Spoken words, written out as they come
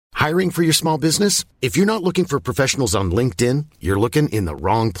Hiring for your small business? If you're not looking for professionals on LinkedIn, you're looking in the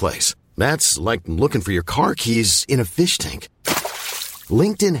wrong place. That's like looking for your car keys in a fish tank.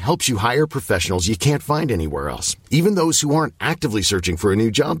 LinkedIn helps you hire professionals you can't find anywhere else, even those who aren't actively searching for a new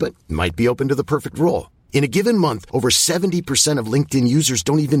job but might be open to the perfect role. In a given month, over 70% of LinkedIn users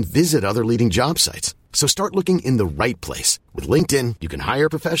don't even visit other leading job sites. So start looking in the right place. With LinkedIn, you can hire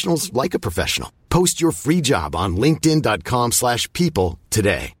professionals like a professional. Post your free job on linkedin.com/people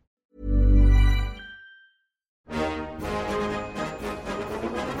today.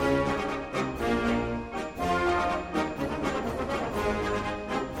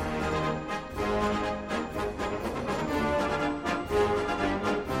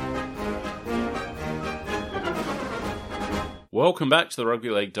 Welcome back to the Rugby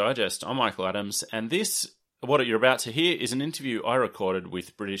League Digest. I'm Michael Adams, and what you're about to hear, is an interview I recorded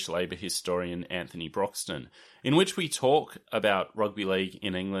with British Labour historian Anthony Broxton, in which we talk about rugby league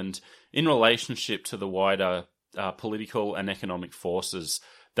in England in relationship to the wider political and economic forces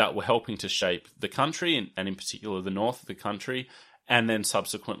that were helping to shape the country, and in particular the north of the country, and then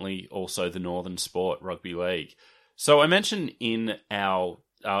subsequently also the northern sport, rugby league. So I mentioned in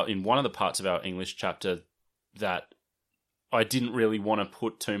one of the parts of our English chapter that I didn't really want to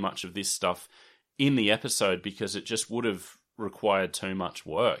put too much of this stuff in the episode because it just would have required too much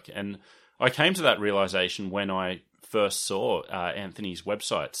work. And I came to that realization when I first saw Anthony's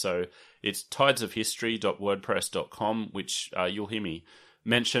website. So it's tidesofhistory.wordpress.com, which you'll hear me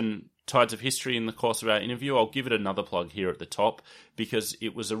mention Tides of History in the course of our interview. I'll give it another plug here at the top because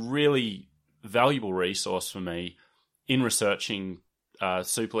it was a really valuable resource for me in researching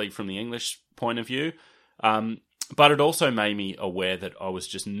Super League from the English point of view. But it also made me aware that I was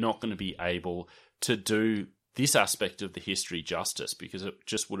just not going to be able to do this aspect of the history justice because it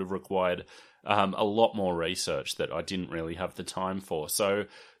just would have required a lot more research that I didn't really have the time for. So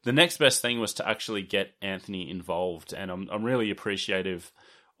the next best thing was to actually get Anthony involved, and I'm really appreciative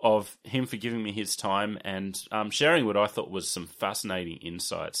of him for giving me his time and sharing what I thought was some fascinating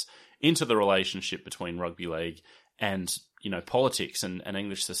insights into the relationship between rugby league and politics and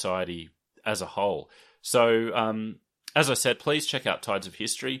English society as a whole. So, as I said, please check out Tides of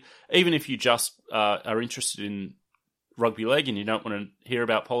History. Even if you just are interested in rugby league and you don't want to hear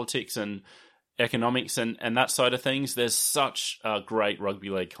about politics and economics and that side of things, there's such great rugby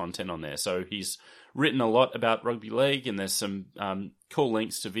league content on there. So he's written a lot about rugby league, and there's some cool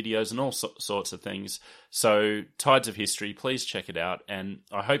links to videos and all sorts of things. So Tides of History, please check it out, and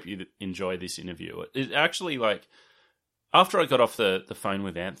I hope you enjoy this interview. It actually, after I got off the phone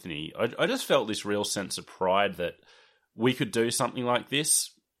with Anthony, I just felt this real sense of pride that we could do something like this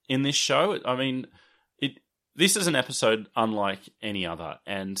in this show. I mean, this is an episode unlike any other,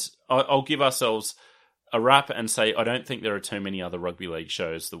 and I'll give ourselves a rap and say I don't think there are too many other rugby league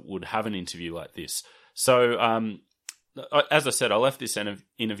shows that would have an interview like this. So, as I said, I left this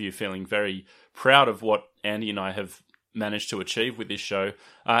interview feeling very proud of what Andy and I have managed to achieve with this show,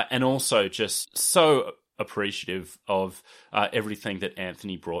 and also just so appreciative of everything that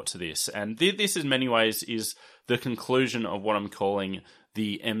Anthony brought to this. And this in many ways is the conclusion of what I'm calling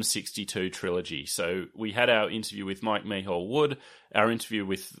the M62 trilogy. So we had our interview with Mike Mihal-Wood, our interview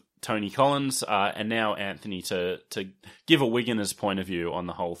with Tony Collins, and now Anthony to give a Wiganers point of view on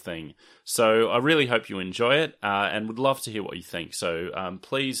the whole thing. So I really hope you enjoy it and would love to hear what you think. So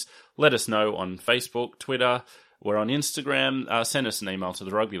please let us know on Facebook, Twitter. We're on Instagram. Send us an email to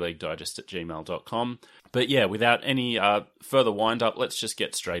the rugbyleaguedigest@gmail.com. But yeah, without any further wind-up, let's just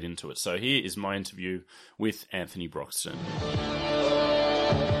get straight into it. So here is my interview with Anthony Broxton.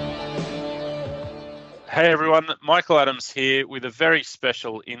 Hey everyone, Michael Adams here with a very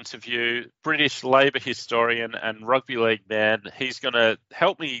special interview. British Labour historian and rugby league man. He's going to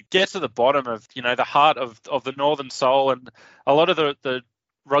help me get to the bottom of, the heart of the Northern Soul and a lot of the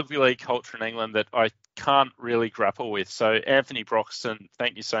rugby league culture in England that I can't really grapple with. So Anthony Broxton,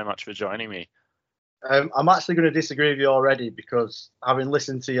 thank you so much for joining me. I'm actually going to disagree with you already because having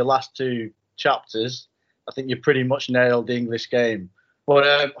listened to your last two chapters, I think you pretty much nailed the English game.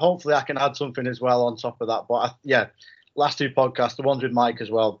 But hopefully I can add something as well on top of that. But last two podcasts, the ones with Mike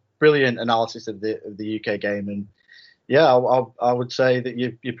as well, brilliant analysis of the UK game. And yeah, I would say that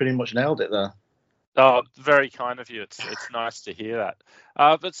you pretty much nailed it there. Oh, very kind of you. It's nice to hear that.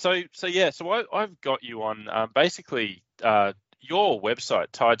 But so I've got you on basically your website,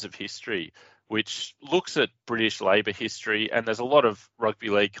 Tides of History, which looks at British Labour history, and there's a lot of rugby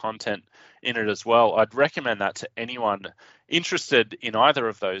league content in it as well. I'd recommend that to anyone interested in either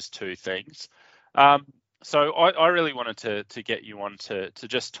of those two things. So I really wanted to get you on to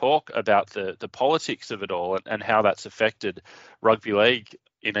just talk about the politics of it all and how that's affected rugby league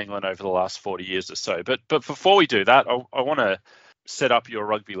in England over the last 40 years or so. But before we do that, I want to set up your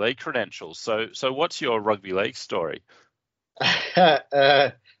rugby league credentials. So what's your rugby league story?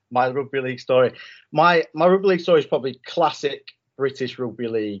 My rugby league story. My rugby league story is probably classic British rugby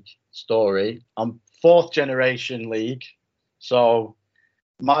league story. I'm fourth generation league. So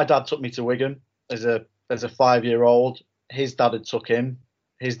my dad took me to Wigan as a 5-year-old. His dad had took him.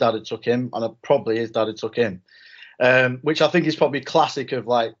 His dad had took him, and probably his dad had took him. Which I think is probably classic of,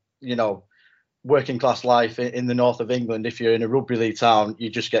 like, you know, working class life in the north of England. If you're in a rugby league town, you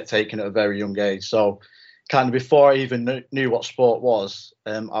just get taken at a very young age. So kind of before I even knew what sport was,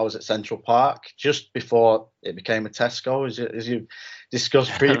 I was at Central Park just before it became a Tesco, as you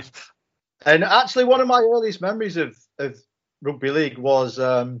discussed previously. And actually, one of my earliest memories of rugby league was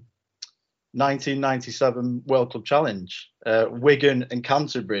 1997 World Club Challenge, Wigan and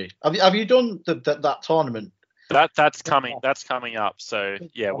Canterbury. Have you done that tournament? That's coming up. So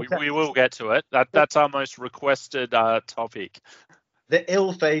yeah, okay. we will get to it. That's our most requested topic. The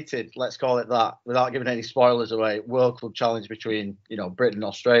ill-fated, let's call it that, without giving any spoilers away, World Club Challenge between, you know, Britain and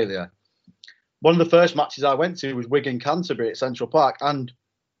Australia. One of the first matches I went to was Wigan Canterbury at Central Park, and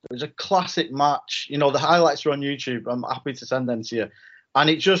it was a classic match. You know, the highlights are on YouTube. I'm happy to send them to you. And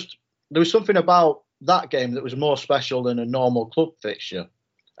there was something about that game that was more special than a normal club fixture.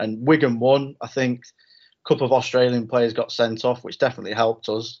 And Wigan won. I think a couple of Australian players got sent off, which definitely helped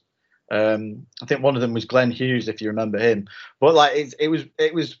us. I think one of them was Glenn Hughes, if you remember him. But like it was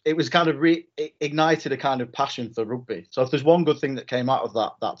kind of ignited a kind of passion for rugby. So if there's one good thing that came out of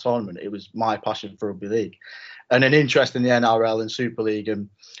that tournament, it was my passion for rugby league, and an interest in the NRL and Super League, and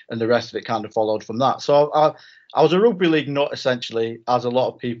the rest of it kind of followed from that. So I was a rugby league nut, essentially, as a lot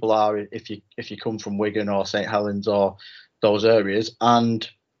of people are if you come from Wigan or St Helens or those areas. And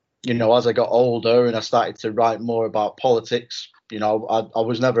you know, as I got older and I started to write more about politics, you know, I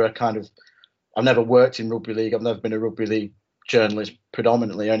was never I've never worked in rugby league. I've never been a rugby league journalist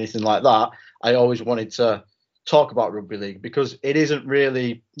predominantly or anything like that. I always wanted to talk about rugby league because it isn't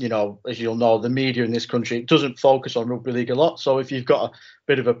really, you know, as you'll know, the media in this country, it doesn't focus on rugby league a lot. So if you've got a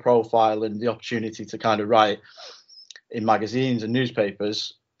bit of a profile and the opportunity to kind of write in magazines and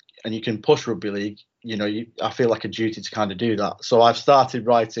newspapers and you can push rugby league, you know, I feel like a duty to kind of do that. So I've started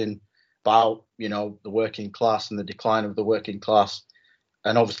writing about, you know, the working class and the decline of the working class.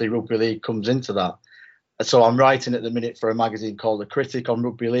 And obviously rugby league comes into that. So I'm writing at the minute for a magazine called The Critic on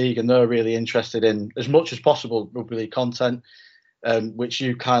rugby league, and they're really interested in, as much as possible, rugby league content, which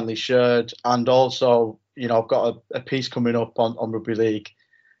you kindly shared. And also, you know, I've got a piece coming up on rugby league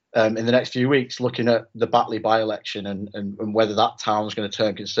in the next few weeks, looking at the Batley by-election and whether that town's going to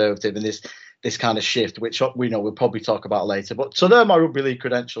turn conservative and this kind of shift, which we know we'll probably talk about later. But so they're my rugby league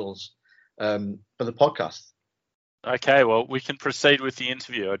credentials for the podcast. Okay, well, we can proceed with the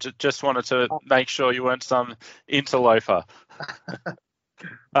interview. I just wanted to make sure you weren't some interloper.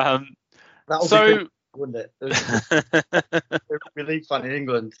 That would be good, wouldn't it? Rugby league fan in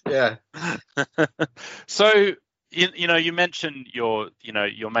England, yeah. So, you know, you mentioned your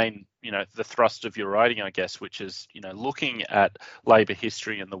main, you know, the thrust of your writing, I guess, which is, you know, looking at labour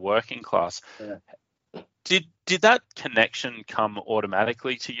history and the working class. Yeah. Did that connection come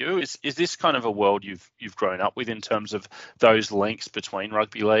automatically to you? Is this kind of a world you've grown up with in terms of those links between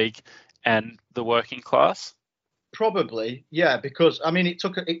rugby league and the working class? Probably, yeah. Because I mean,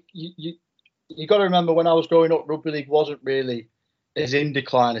 you got to remember when I was growing up, rugby league wasn't really as in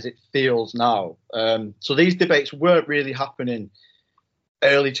decline as it feels now. So these debates weren't really happening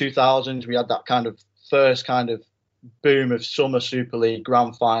early 2000s. We had that kind of first kind of boom of summer Super League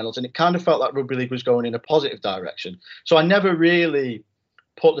grand finals, and it kind of felt like rugby league was going in a positive direction. So I never really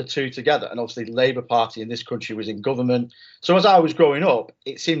put the two together. And obviously the Labour Party in this country was in government. So as I was growing up,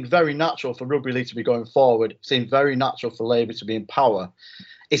 it seemed very natural for rugby league to be going forward. It seemed very natural for Labour to be in power.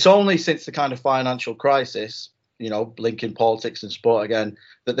 It's only since the kind of financial crisis, you know, linking politics and sport again,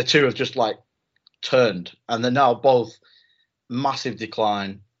 that the two have just like turned, and they're now both massive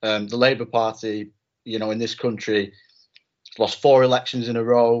decline. The Labour Party, you know, in this country, lost 4 elections in a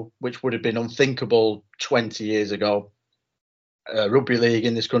row, which would have been unthinkable 20 years ago. Rugby league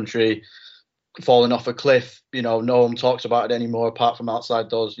in this country falling off a cliff. You know, no one talks about it anymore apart from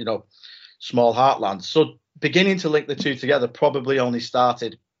outside those, you know, small heartlands. So beginning to link the two together probably only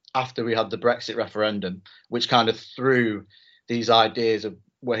started after we had the Brexit referendum, which kind of threw these ideas of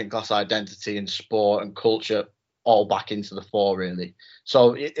working class identity and sport and culture all back into the fore, really.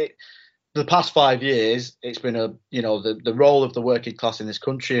 So the past 5 years, it's been the role of the working class in this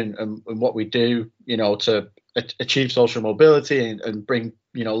country and what we do, you know, to achieve social mobility and bring,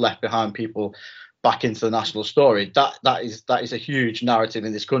 you know, left behind people back into the national story. That is a huge narrative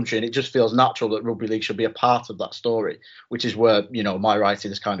in this country, and it just feels natural that rugby league should be a part of that story, which is where my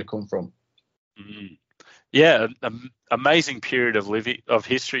writing has kind of come from. Mm. Yeah, amazing period of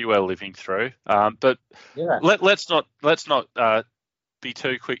history we're living through. But yeah, let's not be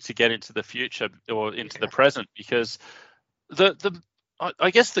too quick to get into the future or into the present, because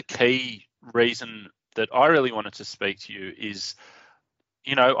I guess the key reason that I really wanted to speak to you is,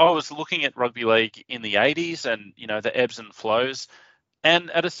 I was looking at rugby league in the 80s and, the ebbs and flows. And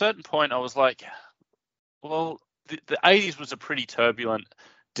at a certain point, I was like, well, the 80s was a pretty turbulent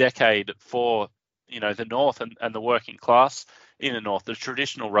decade for, the North and the working class in the North, the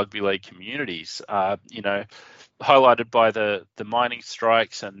traditional rugby league communities, highlighted by the mining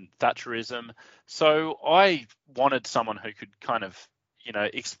strikes and Thatcherism. So I wanted someone who could kind of,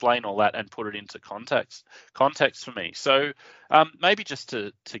 explain all that and put it into context for me. So maybe just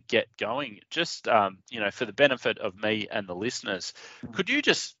to get going, just, for the benefit of me and the listeners, could you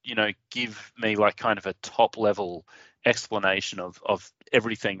just, give me like kind of a top level explanation of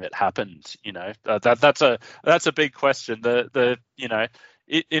everything that happened? That's a big question.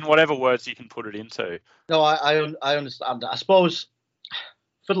 In whatever words you can put it into. No, I understand that. I suppose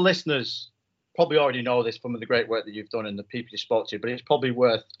for the listeners, probably already know this from the great work that you've done and the people you spoke to, but it's probably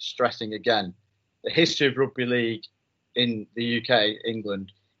worth stressing again. The history of rugby league in the UK,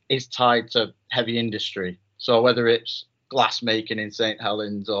 England, is tied to heavy industry. So whether it's glass making in St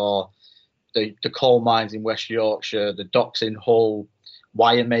Helens or the coal mines in West Yorkshire, the docks in Hull,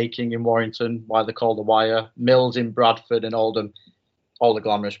 wire making in Warrington, why they're called the Wire, mills in Bradford and Oldham, all the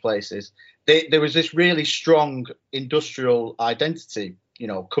glamorous places. There was this really strong industrial identity,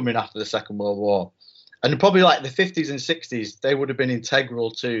 coming after the Second World War. And probably like the 50s and 60s, they would have been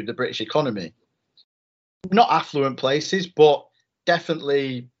integral to the British economy. Not affluent places, but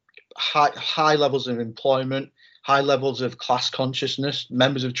definitely high levels of employment, high levels of class consciousness,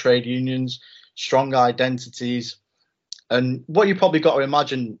 members of trade unions, strong identities. And what you probably got to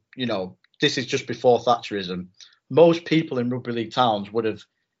imagine, this is just before Thatcherism. Most people in rugby league towns would have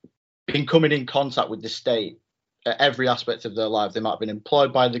been coming in contact with the state at every aspect of their life. They might have been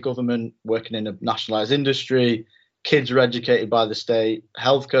employed by the government, working in a nationalised industry, kids are educated by the state,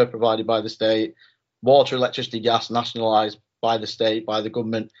 healthcare provided by the state, water, electricity, gas nationalised by the state, by the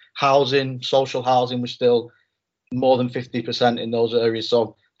government, housing, social housing was still more than 50% in those areas.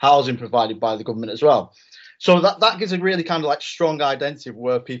 So housing provided by the government as well. So that gives a really kind of like strong identity of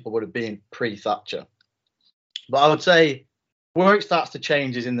where people would have been pre-Thatcher. But I would say where it starts to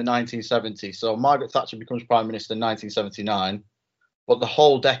change is in the 1970s. So Margaret Thatcher becomes Prime Minister in 1979, but the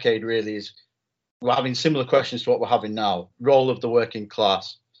whole decade really is we're having similar questions to what we're having now. Role of the working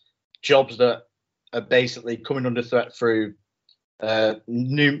class, jobs that are basically coming under threat through the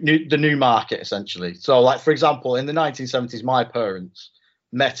new market, essentially. So, like, for example, in the 1970s, my parents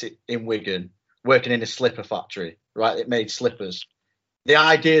met in Wigan, working in a slipper factory, right? It made slippers. The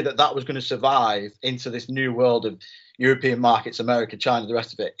idea that was going to survive into this new world of European markets, America, China, the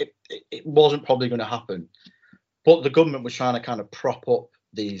rest of it wasn't probably going to happen. But the government was trying to kind of prop up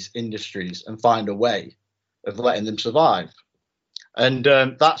these industries and find a way of letting them survive. And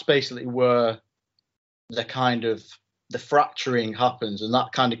that's basically where the fracturing happens. And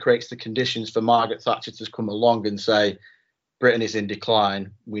that kind of creates the conditions for Margaret Thatcher to come along and say, Britain is in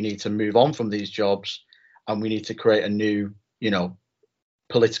decline. We need to move on from these jobs and we need to create a new,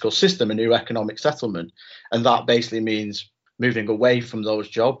 political system, a new economic settlement. And that basically means moving away from those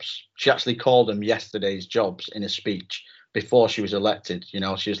jobs. She actually called them yesterday's jobs in a speech before she was elected.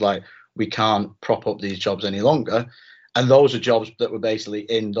 She was like, we can't prop up these jobs any longer. And those are jobs that were basically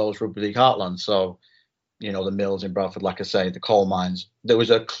in those rugby league heartlands. So, the mills in Bradford, like I say, the coal mines. There was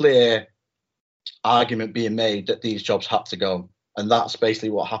a clear argument being made that these jobs had to go. And that's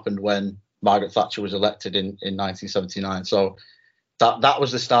basically what happened when Margaret Thatcher was elected in 1979. So that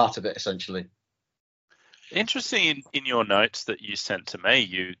was the start of it, essentially. Interesting in your notes that you sent to me,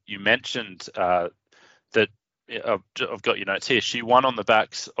 you mentioned that I've got your notes here. She won on the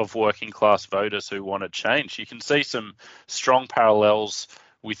backs of working class voters who wanted change. You can see some strong parallels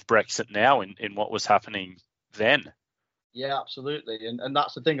with Brexit now in what was happening then. Yeah, absolutely. And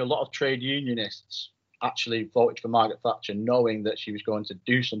that's the thing. A lot of trade unionists actually voted for Margaret Thatcher knowing that she was going to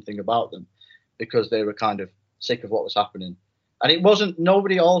do something about them because they were kind of sick of what was happening. And it wasn't,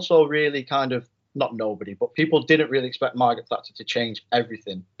 nobody also really kind of, not nobody, but people didn't really expect Margaret Thatcher to change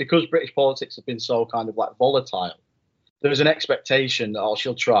everything because British politics have been so kind of like volatile. There was an expectation that,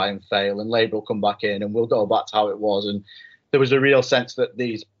 she'll try and fail and Labour will come back in and we'll go back to how it was. And there was a real sense that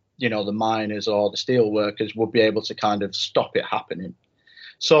these, the miners or the steel workers would be able to kind of stop it happening.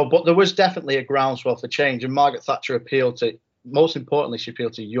 So, but there was definitely a groundswell for change, and Margaret Thatcher appealed to, most importantly, she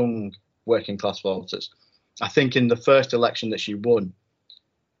appealed to young working class voters. I think in the first election that she won,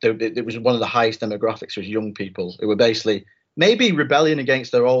 it was one of the highest demographics was young people who were basically maybe rebelling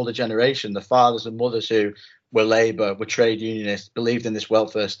against their older generation, the fathers and mothers who were Labour, were trade unionists, believed in this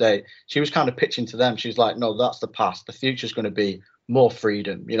welfare state. She was kind of pitching to them. She was like, no, that's the past. The future's going to be more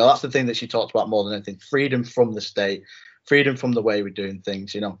freedom. You know, that's the thing that she talked about more than anything. Freedom from the state, freedom from the way we're doing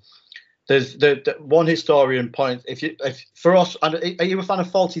things, you know. There's the one historian point, if for us, are you a fan of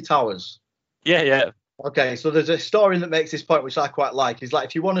Fawlty Towers? Yeah. Okay, so there's a historian that makes this point, which I quite like. He's like,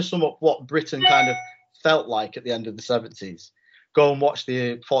 if you want to sum up what Britain kind of felt like at the end of the 70s, go and watch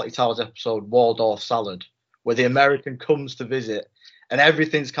the Fawlty Towers episode, Waldorf Salad, where the American comes to visit and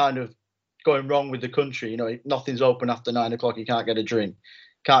everything's kind of going wrong with the country. You know, nothing's open after 9 o'clock. You can't get a drink,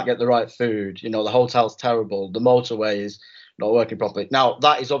 can't get the right food. You know, the hotel's terrible. The motorway is not working properly. Now,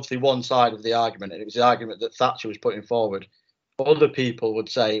 that is obviously one side of the argument, and it was the argument that Thatcher was putting forward. Other people would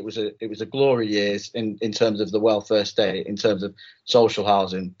say it was a glory years in terms of the welfare state, in terms of social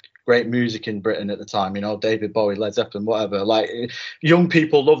housing, great music in Britain at the time, you know, David Bowie, Led Zeppelin, whatever. Like, young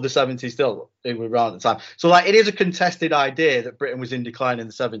people love the 70s still, who were around at the time. So, like, it is a contested idea that Britain was in decline in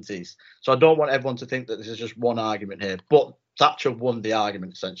the 70s. So I don't want everyone to think that this is just one argument here. But Thatcher won the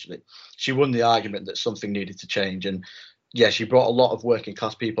argument, essentially. She won the argument that something needed to change. And, yeah, she brought a lot of working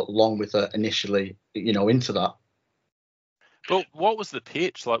class people along with her initially, you know, into that. Well, what was the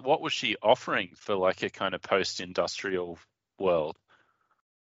pitch? Like, what was she offering for, like, a kind of post-industrial world?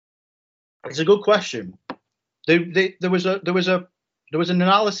 It's a good question. There was an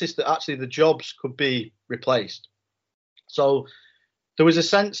analysis that actually the jobs could be replaced. So there was a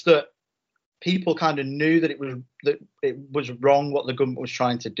sense that people kind of knew that it was wrong what the government was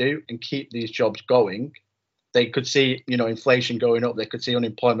trying to do and keep these jobs going. They could see, you know, inflation going up. They could see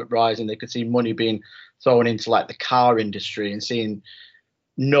unemployment rising. They could see money being thrown into like the car industry and seeing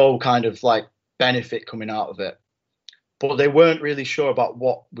no kind of like benefit coming out of it. But they weren't really sure about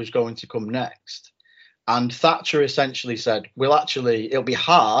what was going to come next. And Thatcher essentially said, it'll be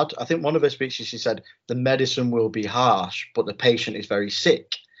hard. I think one of her speeches, she said, the medicine will be harsh, but the patient is very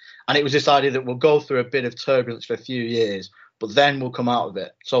sick. And it was this idea that we'll go through a bit of turbulence for a few years, but then we'll come out of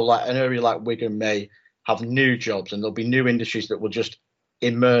it. So like an area like Wigan may have new jobs and there'll be new industries that will just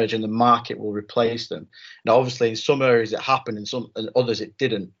emerge and the market will replace them. Now, obviously, in some areas it happened and others it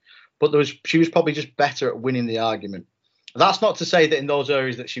didn't. But she was probably just better at winning the argument. That's not to say that in those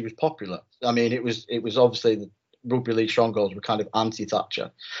areas that she was popular. I mean, it was obviously the rugby league strongholds were kind of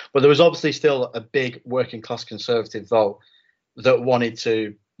anti-Thatcher, but there was obviously still a big working class conservative vote that wanted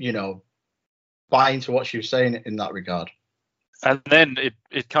to, you know, buy into what she was saying in that regard. And then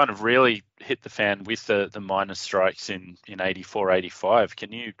it kind of really hit the fan with the miners' strikes in 84, 85.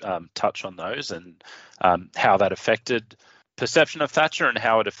 Can you touch on those and how that affected perception of Thatcher and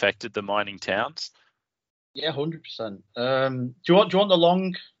how it affected the mining towns? Yeah, 100%. Do you want the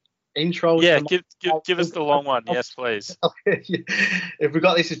long intro? Yeah, give us the long one. Yes, please. If we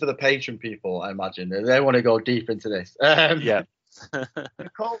got this is for the patron people, I imagine they want to go deep into this. Yeah.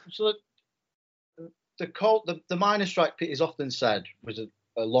 The miners' strike, is often said, was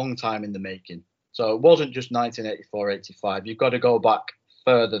a long time in the making. So it wasn't just 1984, 85. You've got to go back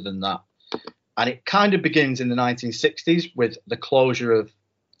further than that. And it kind of begins in the 1960s with the closure of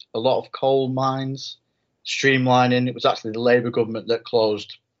a lot of coal mines, streamlining. It was actually the Labour government that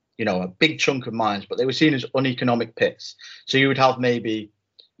closed, you know, a big chunk of mines, but they were seen as uneconomic pits. So you would have maybe,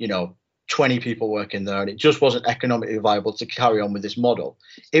 you know, 20 people working there, and it just wasn't economically viable to carry on with this model.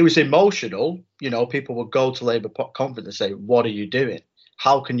 It was emotional. You know, people would go to Labour conference and say, what are you doing?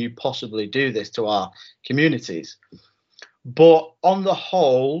 How can you possibly do this to our communities? But on the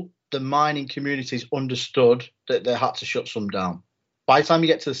whole, the mining communities understood that they had to shut some down. By the time you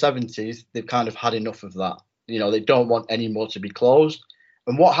get to the 70s, they've kind of had enough of that. You know, they don't want any more to be closed.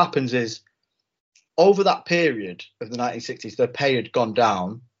 And what happens is, over that period of the 1960s, their pay had gone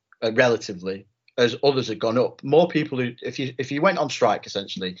down relatively, as others had gone up. More people who, if you went on strike,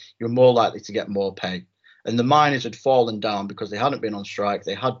 essentially, you're more likely to get more pay. And the miners had fallen down because they hadn't been on strike.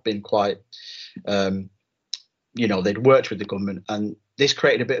 They had been quite, you know, they'd worked with the government, and this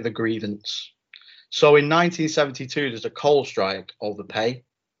created a bit of a grievance. So in 1972, there's a coal strike over pay.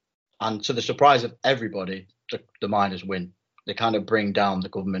 And to the surprise of everybody, the miners win. They kind of bring down the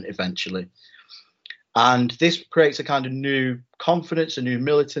government eventually. And this creates a kind of new confidence, a new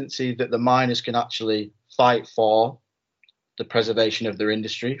militancy that the miners can actually fight for the preservation of their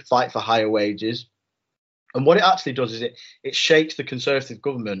industry, fight for higher wages. And what it actually does is it shakes the Conservative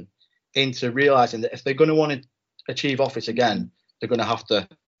government into realising that if they're going to want to achieve office again, they're going to have to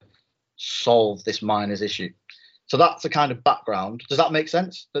solve this miners' issue. So that's the kind of background. Does that make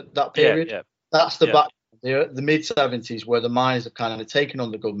sense? That period? Yeah. That's the back. The mid-70s, where the miners have kind of taken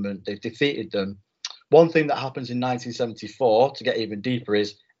on the government, they've defeated them. One thing that happens in 1974, to get even deeper,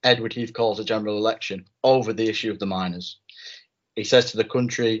 is Edward Heath calls a general election over the issue of the miners. He says to the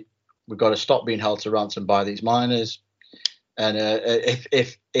country, we've got to stop being held to ransom by these miners. And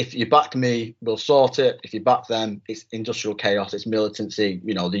if you back me, we'll sort it. If you back them, it's industrial chaos, it's militancy,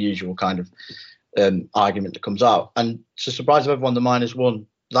 the usual kind of argument that comes out. And to the surprise of everyone, the miners won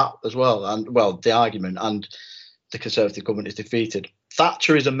that as well. And the argument, and the Conservative government is defeated.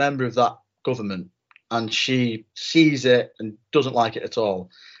 Thatcher is a member of that government, and she sees it and doesn't like it at all.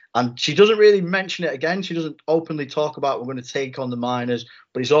 And she doesn't really mention it again. She doesn't openly talk about we're going to take on the miners,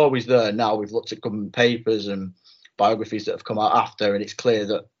 but it's always there. Now we've looked at government papers and biographies that have come out after, and it's clear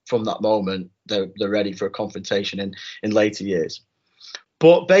that from that moment they're ready for a confrontation in later years.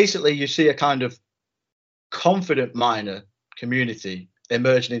 But basically, you see a kind of confident miner community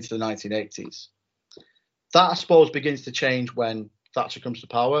emerging into the 1980s. That, I suppose, begins to change when Thatcher comes to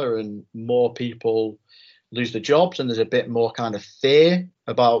power and more people lose their jobs, and there's a bit more kind of fear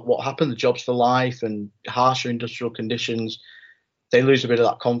about what happened, the jobs for life and harsher industrial conditions. They lose a bit of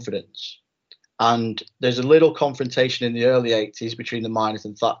that confidence. And there's a little confrontation in the early 80s between the miners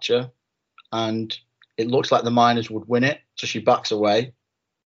and Thatcher, and it looks like the miners would win it, so she backs away.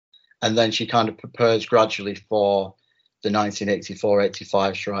 And then she kind of prepares gradually for the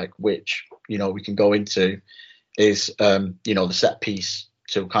 1984-85 strike, which, we can go into, is, the set piece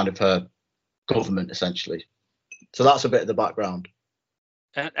to kind of her government, essentially. So that's a bit of the background.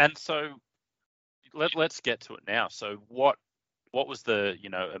 And so let's get to it now. So what was the,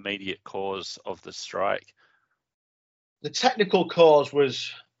 immediate cause of the strike? The technical cause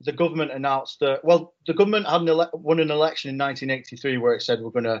was the government announced that, the government had won an election in 1983 where it said we're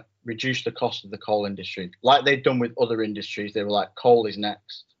going to reduce the cost of the coal industry. Like they'd done with other industries, they were like, coal is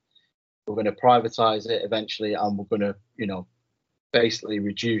next. We're going to privatise it eventually, and we're going to, basically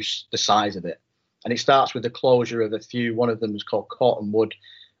reduce the size of it. And it starts with the closure of a few. One of them is called Cottonwood,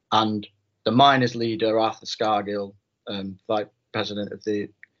 and the miners' leader, Arthur Scargill, vice president of the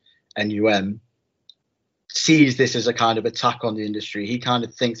NUM, sees this as a kind of attack on the industry. He kind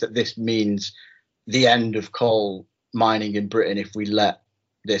of thinks that this means the end of coal mining in Britain if we let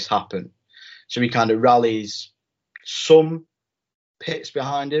this happen. So he kind of rallies some pits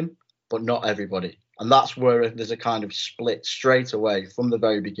behind him, but not everybody. And that's where there's a kind of split straight away from the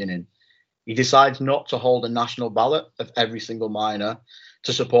very beginning. He decides not to hold a national ballot of every single miner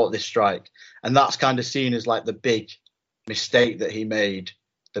to support this strike. And that's kind of seen as like the big mistake that he made,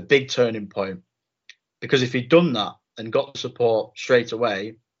 the big turning point. Because if he'd done that and got the support straight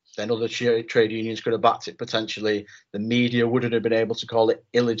away, then other trade unions could have backed it potentially. The media wouldn't have been able to call it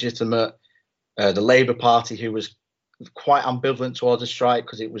illegitimate. The Labour Party, who was quite ambivalent towards the strike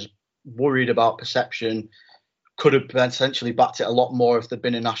because it was worried about perception, could have potentially backed it a lot more if there'd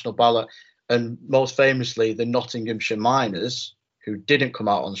been a national ballot. And most famously, the Nottinghamshire miners, who didn't come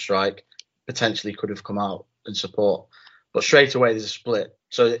out on strike, potentially could have come out and support. But straight away, there's a split.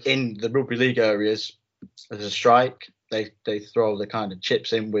 So in the rugby league areas, there's a strike. They throw the kind of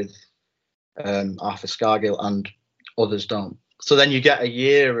chips in with Arthur Scargill, and others don't. So then you get a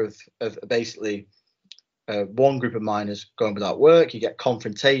year of basically one group of miners going without work. You get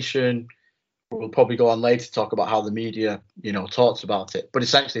confrontation. We'll probably go on later to talk about how the media, talks about it. But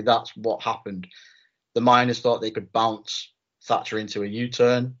essentially, that's what happened. The miners thought they could bounce Thatcher into a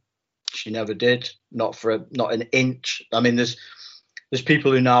U-turn. She never did, not an inch. I mean, there's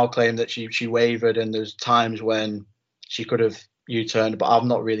people who now claim that she wavered, and there's times when she could have U-turned, but I've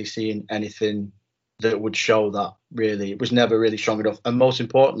not really seen anything that would show that. Really, it was never really strong enough. And most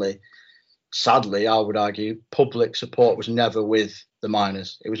importantly, sadly, I would argue, public support was never with the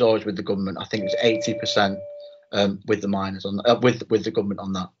miners. It was always with the government. I think it was 80% with the miners on with the government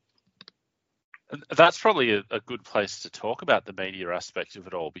on that. That's probably a good place to talk about the media aspect of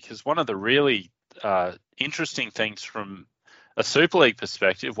it all, because one of the really interesting things from a Super League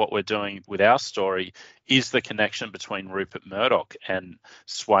perspective, what we're doing with our story, is the connection between Rupert Murdoch and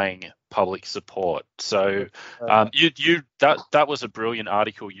swaying public support. So that was a brilliant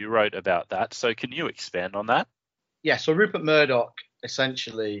article you wrote about that. So can you expand on that? Yeah. So Rupert Murdoch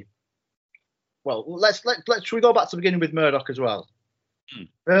essentially, should we go back to the beginning with Murdoch as well?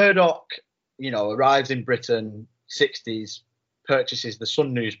 Murdoch, arrives in Britain, 60s, purchases the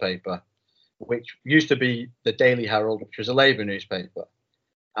Sun newspaper, which used to be the Daily Herald, which was a Labour newspaper.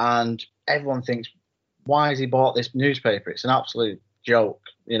 And everyone thinks, why has he bought this newspaper? It's an absolute joke.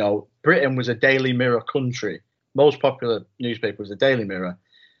 Britain was a Daily Mirror country most popular newspaper was the Daily Mirror.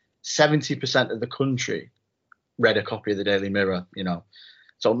 70% of the country read a copy of the Daily Mirror,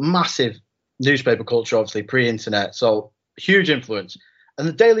 So massive newspaper culture, obviously pre-internet. So huge influence. And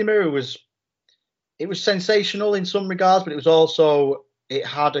the Daily Mirror was sensational in some regards, but it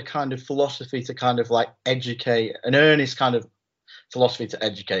had a kind of philosophy to kind of like educate, an earnest kind of philosophy to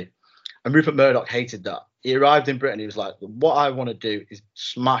educate. And Rupert Murdoch hated that. He arrived in Britain. He was like, what I want to do is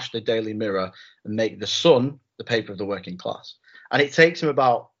smash the Daily Mirror and make the Sun the paper of the working class. And it takes him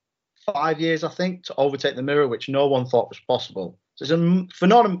about 5 years, I think, to overtake the Mirror, which no one thought was possible. So it's a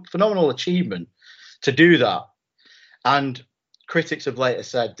phenomenal achievement to do that. And critics have later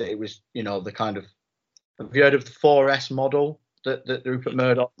said that it was, the kind of, have you heard of the 4S model that Rupert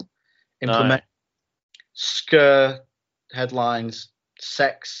Murdoch implemented? No. Scare headlines,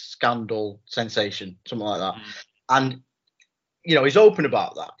 sex, scandal, sensation, something like that. And, he's open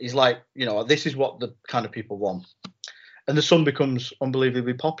about that. He's like, this is what the kind of people want. And the Sun becomes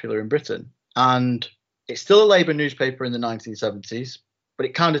unbelievably popular in Britain. And it's still a Labour newspaper in the 1970s, but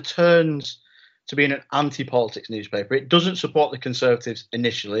it kind of turns to being an anti-politics newspaper. It doesn't support the Conservatives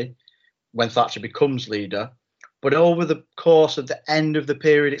initially when Thatcher becomes leader, but over the course of the end of the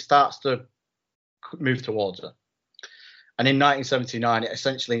period, it starts to move towards her. And in 1979, it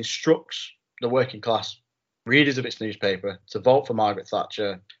essentially instructs the working class readers of its newspaper to vote for Margaret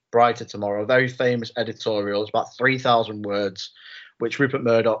Thatcher, Brighter Tomorrow, a very famous editorial. It's about 3,000 words, which Rupert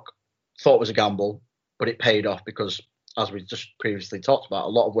Murdoch thought was a gamble, but it paid off because, as we just previously talked about, a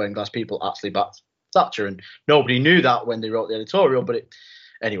lot of working class people actually backed Thatcher, and nobody knew that when they wrote the editorial, but it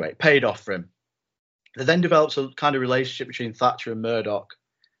paid off for him. There then develops a kind of relationship between Thatcher and Murdoch,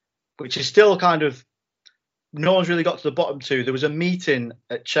 which is still kind of, no one's really got to the bottom to. There was a meeting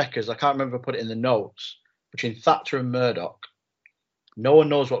at Chequers, I can't remember if I put it in the notes, between Thatcher and Murdoch. No one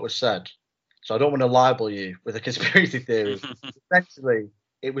knows what was said, so I don't want to libel you with a conspiracy theory. Essentially,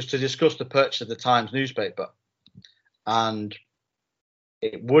 it was to discuss the purchase of the Times newspaper, and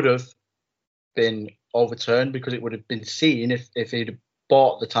it would have been overturned because it would have been seen if he'd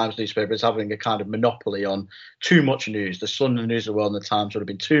bought the Times newspaper as having a kind of monopoly on too much news. The Sun, the News of the World, and the Times would have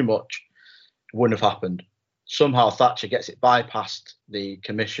been too much. It wouldn't have happened. Somehow Thatcher gets it bypassed the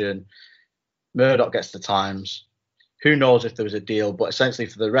commission. Murdoch gets the Times. Who knows if there was a deal, but essentially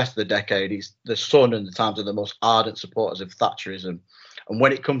for the rest of the decade, the Sun and the Times are the most ardent supporters of Thatcherism. And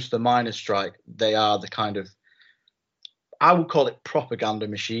when it comes to the miners' strike, they are the kind of, I would call it propaganda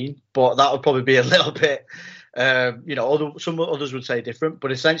machine, but that would probably be a little bit, some others would say different.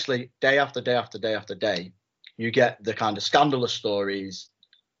 But essentially, day after day after day after day, you get the kind of scandalous stories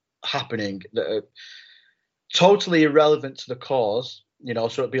happening that are totally irrelevant to the cause. So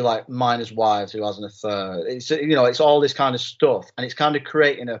it'd be like miners' wives who has an affair. It's all this kind of stuff, and it's kind of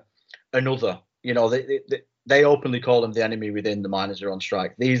creating another. They openly call them the enemy within. The miners are on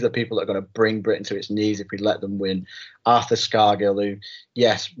strike. These are the people that are going to bring Britain to its knees if we let them win. Arthur Scargill, who,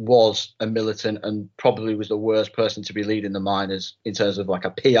 yes, was a militant and probably was the worst person to be leading the miners in terms of like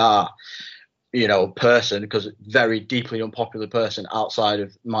a PR, person, because very deeply unpopular person outside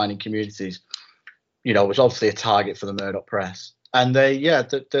of mining communities, was obviously a target for the Murdoch press. And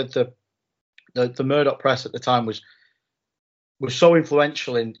the Murdoch press at the time was so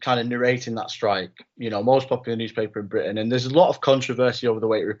influential in kind of narrating that strike, most popular newspaper in Britain. And there's a lot of controversy over the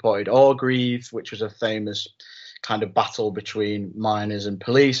way it reported Orgreave, which was a famous kind of battle between miners and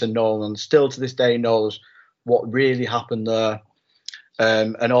police, and no one still to this day knows what really happened there.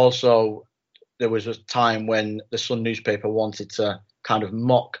 And also there was a time when the Sun newspaper wanted to kind of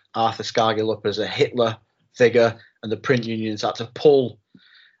mock Arthur Scargill up as a Hitler figure, and the print unions had to pull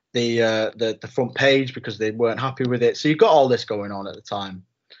the front page because they weren't happy with it. So you've got all this going on at the time.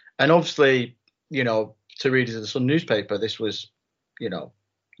 And obviously, to readers of the Sun newspaper, this was,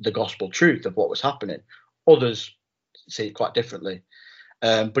 the gospel truth of what was happening. Others see it quite differently.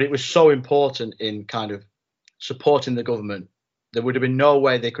 But it was so important in kind of supporting the government. There would have been no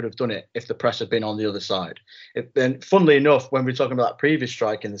way they could have done it if the press had been on the other side. And funnily enough, when we were talking about that previous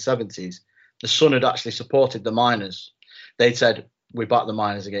strike in the 70s, the Sun had actually supported the miners. They'd said, we back the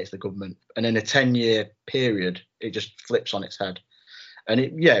miners against the government. And in a 10-year period, it just flips on its head. And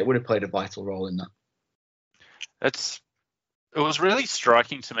it would have played a vital role in that. It was really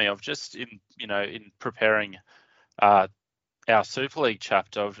striking to me. I've just in preparing our Super League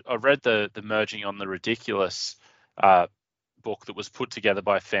chapter, I've read the Merging on the Ridiculous book that was put together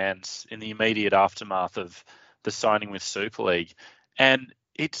by fans in the immediate aftermath of the signing with Super League, and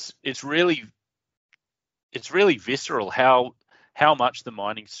it's really visceral how much the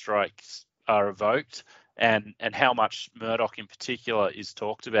mining strikes are evoked. and how much Murdoch in particular is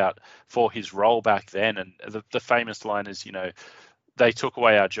talked about for his role back then. And the famous line is, they took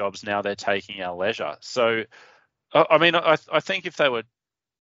away our jobs, now they're taking our leisure. So, I mean, I think if they were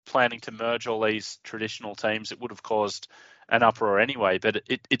planning to merge all these traditional teams, it would have caused an uproar anyway. But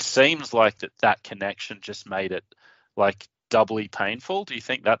it seems like that connection just made it like doubly painful. Do you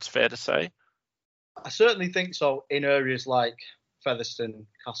think that's fair to say? I certainly think so. In areas like Featherstone,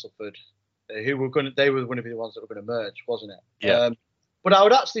 Castleford, they were going to be the ones that were going to merge, wasn't it? Yeah. But I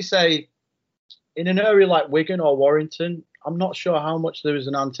would actually say, in an area like Wigan or Warrington, I'm not sure how much there is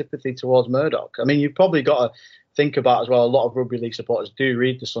an antipathy towards Murdoch. I mean, you've probably got to think about as well, a lot of rugby league supporters do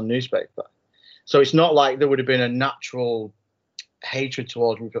read the Sun newspaper. So it's not like there would have been a natural hatred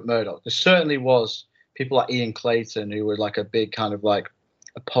towards Rupert Murdoch. There certainly was people like Ian Clayton, who were like a big kind of like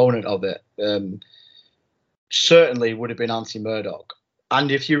opponent of it, certainly would have been anti-Murdoch.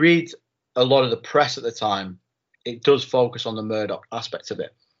 And if you read a lot of the press at the time, it does focus on the Murdoch aspect of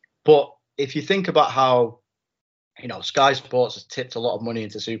it. But if you think about how, Sky Sports has tipped a lot of money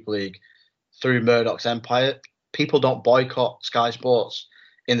into Super League through Murdoch's empire, people don't boycott Sky Sports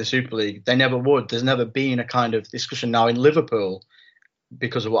in the Super League. They never would. There's never been a kind of discussion now in Liverpool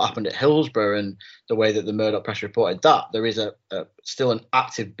because of what happened at Hillsborough and the way that the Murdoch press reported that. There is still an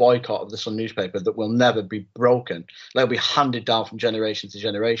active boycott of the Sun newspaper that will never be broken. They'll be handed down from generation to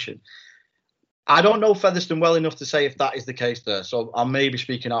generation. I don't know Featherstone well enough to say if that is the case there, so I may be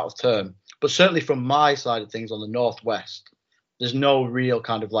speaking out of turn. But certainly from my side of things on the Northwest, there's no real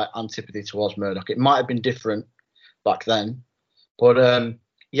kind of like antipathy towards Murdoch. It might have been different back then, but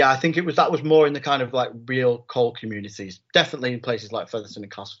I think that was more in the kind of like real coal communities, definitely in places like Featherstone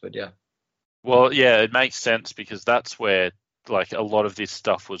and Castleford. Yeah. Well, yeah, it makes sense because that's where like a lot of this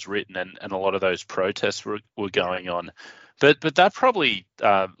stuff was written and a lot of those protests were going on. But that probably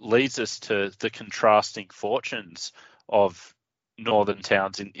leads us to the contrasting fortunes of northern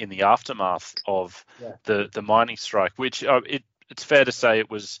towns in the aftermath of the mining strike, which it's fair to say it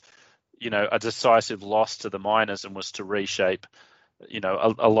was, a decisive loss to the miners and was to reshape,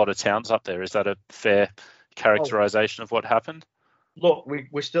 a lot of towns up there. Is that a fair characterization of what happened? Look,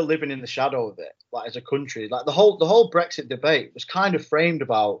 we're still living in the shadow of it, like as a country. Like the whole Brexit debate was kind of framed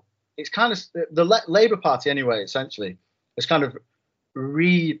about, it's kind of the Labour Party anyway, essentially, is kind of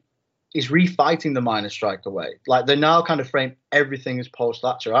refighting the miners' strike away. Like they now kind of frame everything as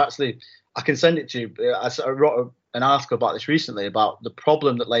post-Thatcher. Actually, I can send it to you. I wrote an article about this recently about the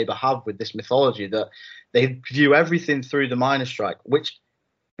problem that Labour have with this mythology that they view everything through the miners' strike, which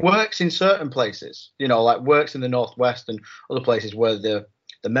works in certain places, like works in the Northwest and other places where the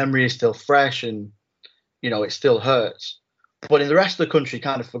memory is still fresh and, it still hurts. But in the rest of the country,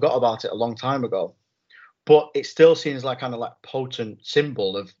 kind of forgot about it a long time ago. But it still seems like kind of like potent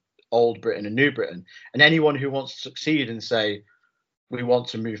symbol of old Britain and new Britain. And anyone who wants to succeed and say, we want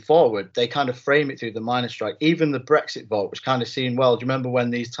to move forward, they kind of frame it through the miners' strike. Even the Brexit vote was kind of seen, well, do you remember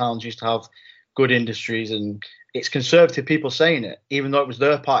when these towns used to have good industries? And it's Conservative people saying it, even though it was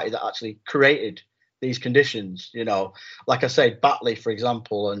their party that actually created these conditions. Like I say, Batley, for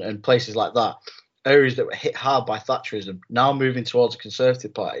example, and places like that, areas that were hit hard by Thatcherism, now moving towards a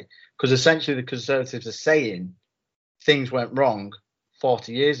Conservative party, because essentially the Conservatives are saying things went wrong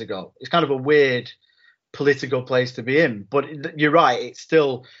 40 years ago. It's kind of a weird political place to be in, but you're right, it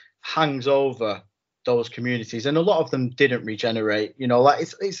still hangs over those communities, and a lot of them didn't regenerate. Like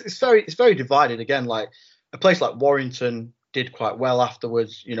it's very divided. Again, like a place like Warrington did quite well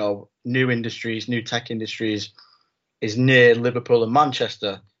afterwards. New industries, new tech industries is near Liverpool and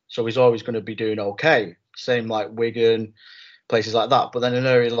Manchester, so he's always going to be doing okay. Same like Wigan, places like that. But then an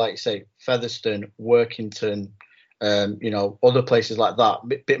area like, say, Featherstone, Workington, other places like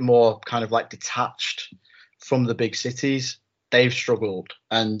that, bit more kind of like detached from the big cities, they've struggled,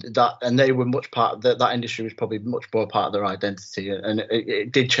 and they were much part of that industry was probably much more part of their identity, and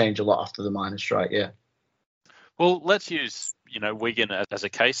it did change a lot after the miners' strike. Yeah. Well, let's use Wigan as a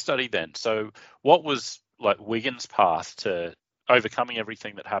case study then. So, what was like Wigan's path to overcoming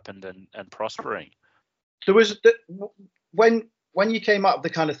everything that happened and prospering? There was when you came out of the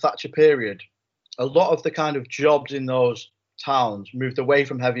kind of Thatcher period, a lot of the kind of jobs in those towns moved away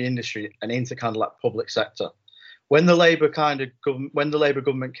from heavy industry and into kind of like public sector. When the Labour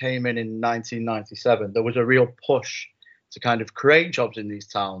government came in 1997, there was a real push to kind of create jobs in these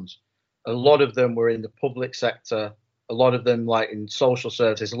towns. A lot of them were in the public sector, a lot of them like in social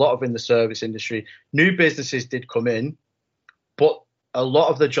services, a lot of in the service industry. New businesses did come in, but a lot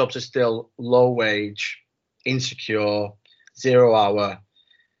of the jobs are still low wage, insecure, 0 hour.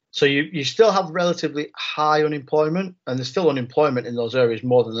 So you still have relatively high unemployment, and there's still unemployment in those areas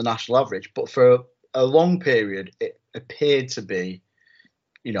more than the national average. But for a long period, it appeared to be,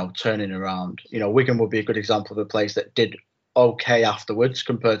 turning around. Wigan would be a good example of a place that did okay afterwards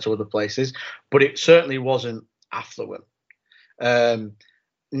compared to other places, but it certainly wasn't affluent.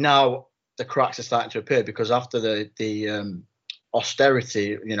 Now the cracks are starting to appear because after the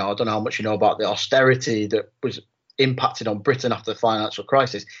austerity, I don't know how much you know about the austerity that was impacted on Britain after the financial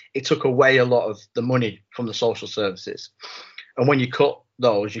crisis. It took away a lot of the money from the social services. And when you cut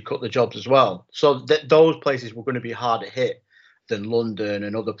those, you cut the jobs as well. So those places were going to be harder hit than London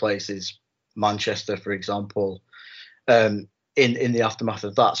and other places, Manchester, for example, in the aftermath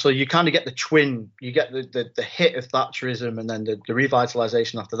of that. So you kind of get the twin, you get the hit of Thatcherism and then the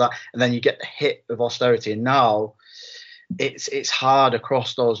revitalisation after that, and then you get the hit of austerity. And now it's hard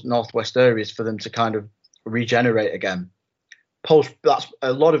across those northwest areas for them to kind of regenerate again. That's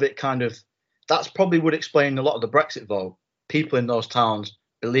a lot of it that's probably would explain a lot of the Brexit vote. People in those towns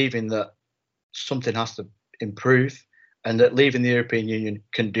believing that something has to improve and that leaving the European Union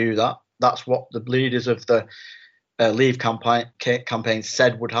can do that. That's what the leaders of the Leave campaign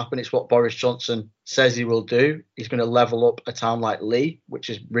said would happen. It's what Boris Johnson says he will do. He's going to level up a town like Leigh, which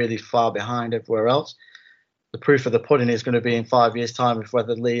is really far behind everywhere else. The proof of the pudding is going to be in 5 years' time if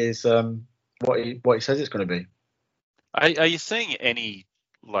whether Leigh is what he says it's going to be. Are you seeing any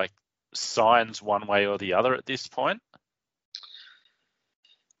signs one way or the other at this point?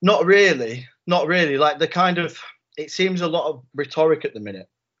 Not really. It seems a lot of rhetoric at the minute.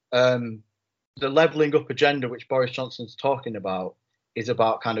 The levelling up agenda, which Boris Johnson's talking about, is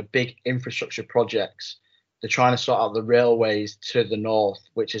about kind of big infrastructure projects. They're trying to sort out the railways to the north,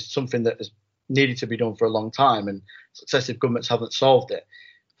 which is something that has needed to be done for a long time, and successive governments haven't solved it.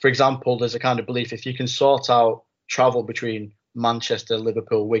 For example, there's a kind of belief if you can sort out travel between Manchester,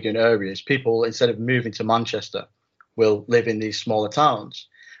 Liverpool, Wigan areas, people, instead of moving to Manchester, will live in these smaller towns.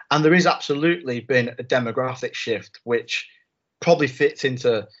 And there is absolutely been a demographic shift, which probably fits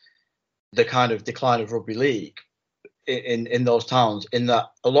into the kind of decline of rugby league in those towns, in that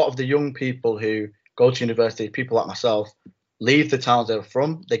a lot of the young people who go to university, people like myself, leave the towns they're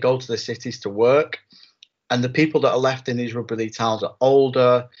from, they go to the cities to work. And the people that are left in these rugby league towns are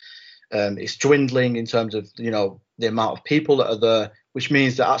older. It's dwindling in terms of, the amount of people that are there, which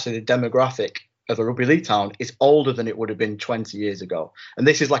means that actually the demographic of a rugby league town is older than it would have been 20 years ago. And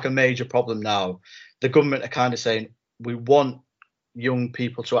this is like a major problem now. The government are kind of saying, we want young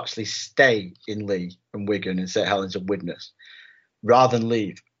people to actually stay in Leigh and Wigan and St Helens and Widnes rather than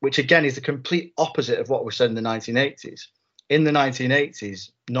leave, which again is the complete opposite of what was said in the 1980s. In the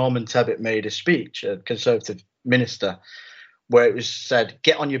 1980s, Norman Tebbit made a speech, a Conservative minister, where it was said,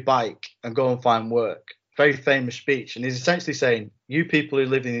 get on your bike and go and find work. Very famous speech. And he's essentially saying, you people who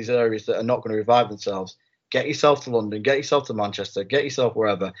live in these areas that are not going to revive themselves, get yourself to London, get yourself to Manchester, get yourself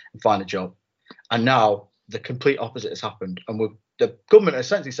wherever and find a job. And now the complete opposite has happened. And the government are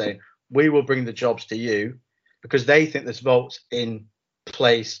essentially saying, we will bring the jobs to you, because they think there's votes in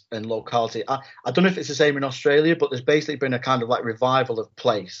place and locality. I don't know if it's the same in Australia, but there's basically been a kind of revival of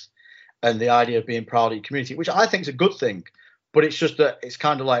place and the idea of being proud of your community, which I think is a good thing. But it's just that it's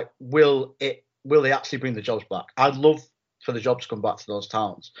kind of will they actually bring the jobs back? I'd love for the jobs to come back to those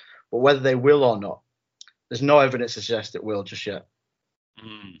towns, but whether they will or not, there's no evidence to suggest it will just yet.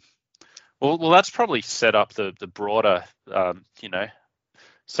 Well, that's probably set up the broader,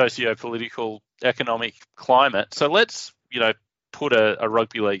 socio-political economic climate. So let's, put a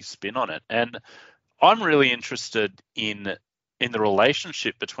rugby league spin on it. And I'm really interested in the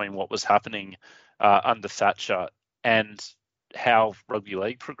relationship between what was happening under Thatcher and how rugby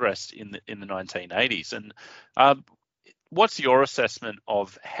league progressed in the 1980s. And what's your assessment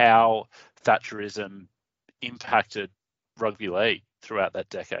of how Thatcherism impacted rugby league throughout that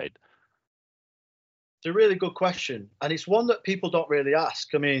decade? It's a really good question, and it's one that people don't really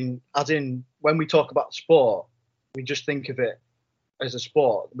ask. I mean, as in when we talk about sport, we just think of it as a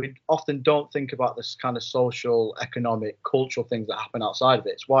sport. We often don't think about this kind of social, economic, cultural things that happen outside of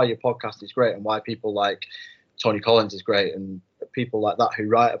it. It's why your podcast is great and why people like Tony Collins is great and people like that who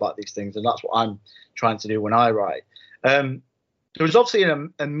write about these things. And that's what I'm trying to do when I write. There was obviously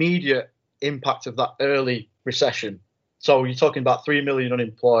an immediate impact of that early recession. So you're talking about 3 million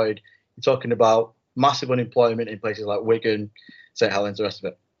unemployed. You're talking about massive unemployment in places like Wigan, St Helens, the rest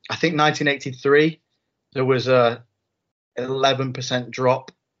of it. I think 1983, there was a 11%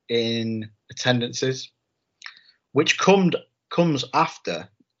 drop in attendances, which comes after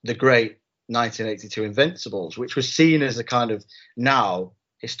the great 1982 Invincibles, which was seen as a kind of now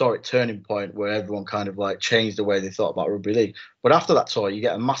historic turning point where everyone kind of changed the way they thought about rugby league. But after that tour, you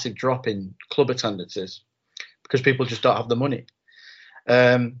get a massive drop in club attendances because people just don't have the money.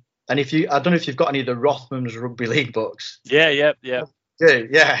 And I don't know if you've got any of the Rothman's Rugby League books. Yeah.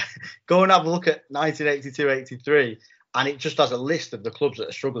 Yeah. Go and have a look at 1982-83, and it just has a list of the clubs that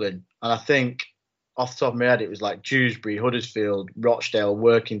are struggling. And I think off the top of my head, it was like Dewsbury, Huddersfield, Rochdale,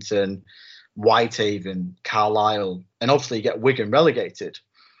 Workington, Whitehaven, Carlisle, and obviously you get Wigan relegated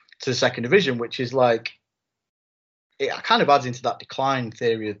to the second division, which is like, it kind of adds into that decline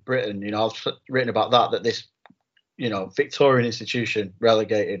theory of Britain. I've written about that this, Victorian institution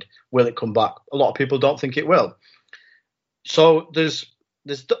relegated, will it come back? A lot of people don't think it will. So there's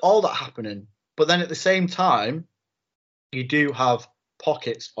all that happening. But then at the same time, you do have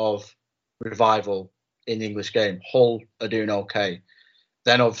pockets of revival in the English game. Hull are doing okay.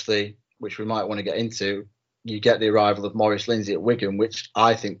 Then obviously, which we might want to get into, you get the arrival of Maurice Lindsay at Wigan, which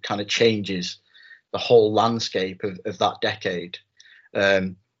I think kind of changes the whole landscape of that decade,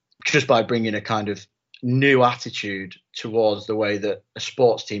 just by bringing a kind of new attitude towards the way that a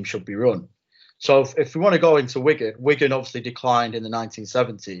sports team should be run. So if we want to go into Wigan obviously declined in the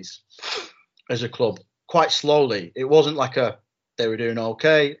 1970s as a club quite slowly. It wasn't like they were doing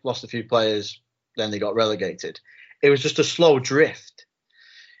okay, lost a few players, then they got relegated. It was just a slow drift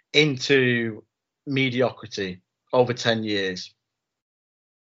into mediocrity over 10 years.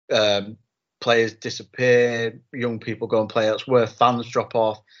 Players disappear, young people go and play elsewhere, fans drop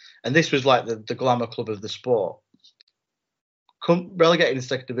off. And this was like the glamour club of the sport. Relegated in the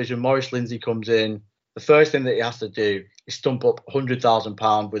second division, Maurice Lindsay comes in. The first thing that he has to do is stump up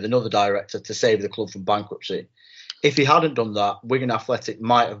 £100,000 with another director to save the club from bankruptcy. If he hadn't done that, Wigan Athletic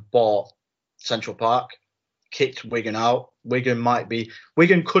might have bought Central Park, kicked Wigan out. Wigan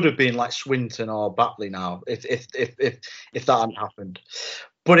could have been like Swinton or Batley now if that hadn't happened.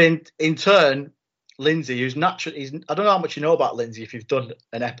 But in turn, Lindsay, who's naturally, I don't know how much you know about Lindsay if you've done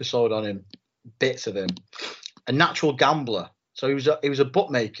an episode on him, bits of him, a natural gambler. So he was a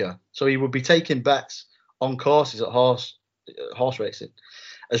bookmaker. So he would be taking bets on courses at horse racing,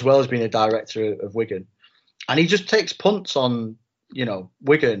 as well as being a director of Wigan. And he just takes punts on,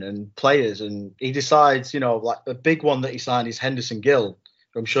 Wigan and players. And he decides, like the big one that he signed is Henderson Gill,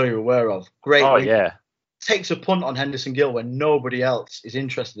 who I'm sure you're aware of. Great. Oh, yeah. Takes a punt on Henderson Gill when nobody else is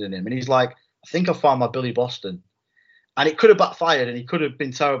interested in him. And he's like, I think I found my Billy Boston. And it could have backfired and he could have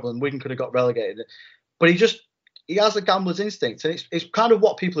been terrible and Wigan could have got relegated. But he has a gambler's instinct. And it's kind of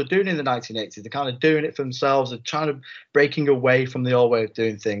what people are doing in the 1980s. They're kind of doing it for themselves. They're trying to breaking away from the old way of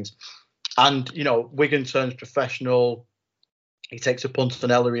doing things. And, Wigan turns professional. He takes a punt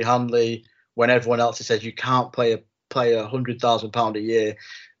on Ellery Hanley when everyone else says you can't play £100,000 a year.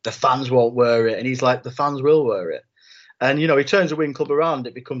 The fans won't wear it. And he's like, the fans will wear it. And, he turns the Wigan club around.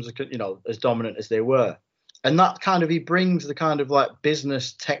 It becomes, as dominant as they were. And that kind of, he brings the kind of like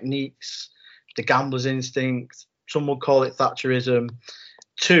business techniques, the gambler's instinct, some would call it Thatcherism,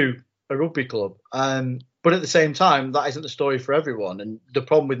 to a rugby club. But at the same time, that isn't the story for everyone. And the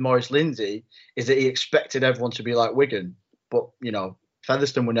problem with Maurice Lindsay is that he expected everyone to be like Wigan. But,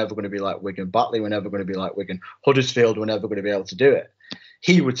 Featherstone were never going to be like Wigan. Batley were never going to be like Wigan. Huddersfield were never going to be able to do it.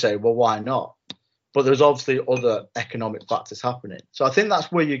 He would say, well, why not? But there's obviously other economic factors happening. So I think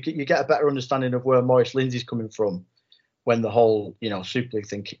that's where you get a better understanding of where Maurice Lindsay's coming from when the whole, Super League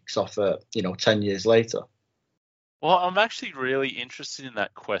thing kicks off, 10 years later. Well, I'm actually really interested in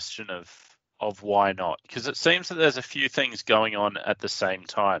that question of why not? Because it seems that there's a few things going on at the same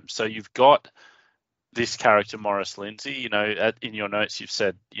time. So you've got this character, Maurice Lindsay, in your notes, you've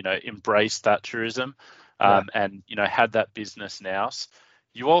said, embrace Thatcherism and, had that business nous.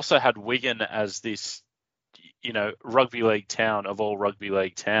 You also had Wigan as this, rugby league town of all rugby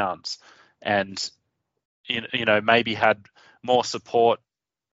league towns and, maybe had more support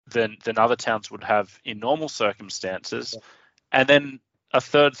than other towns would have in normal circumstances. Yeah. And then a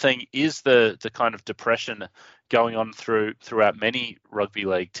third thing is the kind of depression going on throughout many rugby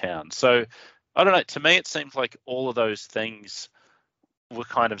league towns. So I don't know. To me, it seems like all of those things were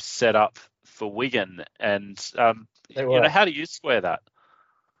kind of set up for Wigan. And, how do you square that?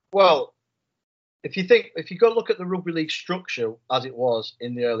 Well, if you go look at the rugby league structure as it was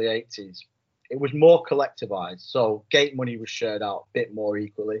in the early 80s, it was more collectivised. So gate money was shared out a bit more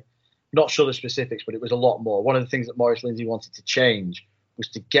equally. Not sure the specifics, but it was a lot more. One of the things that Maurice Lindsay wanted to change was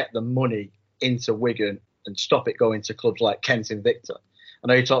to get the money into Wigan and stop it going to clubs like Kent Invicta. I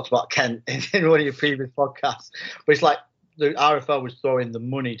know you talked about Kent in one of your previous podcasts, but it's like the RFL was throwing the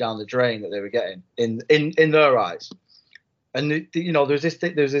money down the drain that they were getting in their eyes. And there's this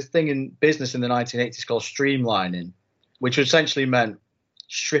thing in business in the 1980s called streamlining, which essentially meant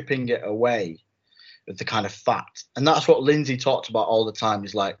stripping it away of the kind of fat. And that's what Lindsay talked about all the time.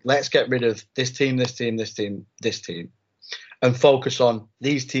 He's like, let's get rid of this team, this team, this team, this team. and focus on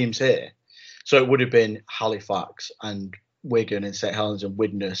these teams here. So it would have been Halifax and Wigan and St Helens and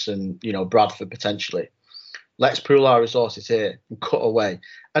Widnes and, you know, Bradford potentially. Let's pool our resources here and cut away.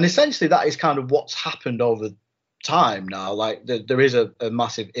 And essentially that is kind of what's happened over time now. Like there is a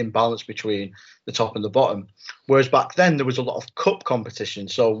massive imbalance between the top and the bottom. Whereas back then there was a lot of cup competition.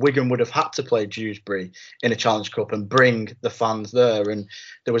 So Wigan would have had to play Dewsbury in a Challenge Cup and bring the fans there. And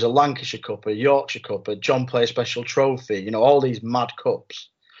there was a Lancashire Cup, a Yorkshire Cup, a John Player Special Trophy, you know, all these mad cups,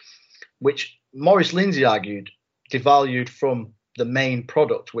 which Maurice Lindsay argued devalued from the main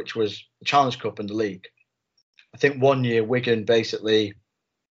product, which was the Challenge Cup and the league. I think one year Wigan basically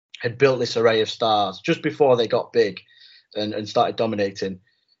had built this array of stars just before they got big and started dominating.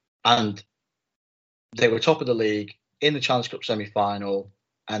 And they were top of the league in the Challenge Cup semi-final,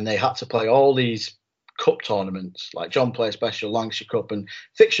 and they had to play all these cup tournaments like John Player Special, Lancashire Cup, and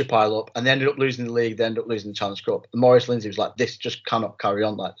fixture pile up, and they ended up losing the league, they ended up losing the Challenge Cup. And Maurice Lindsay was like, this just cannot carry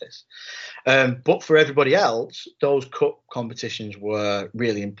on like this. But for everybody else, those cup competitions were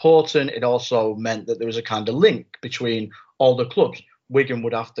really important. It also meant that there was a kind of link between all the clubs. Wigan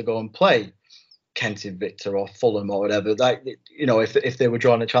would have to go and play Kent Invicta or Fulham or whatever, like, you know, if they were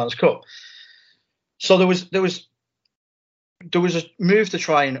drawing a Challenge Cup. So there was a move to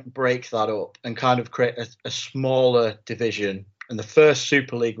try and break that up and kind of create a smaller division. And the first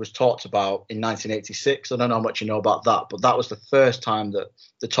Super League was talked about in 1986. I don't know how much you know about that, but that was the first time that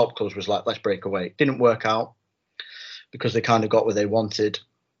the top clubs was like, let's break away. It didn't work out because they kind of got what they wanted.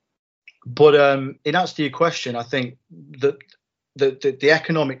 But in answer to your question, I think that the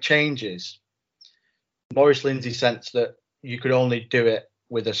economic changes, Maurice Lindsay sensed that you could only do it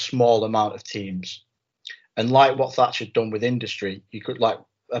with a small amount of teams. And like what Thatcher had done with industry, you could, like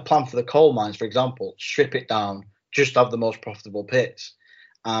a plan for the coal mines, for example, strip it down, just have the most profitable pits,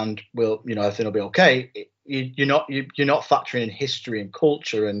 and everything will be okay. You're not factoring in history and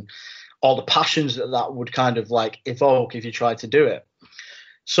culture and all the passions that would kind of like evoke if you tried to do it.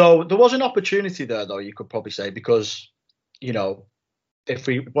 So there was an opportunity there, though, you could probably say, because, you know, if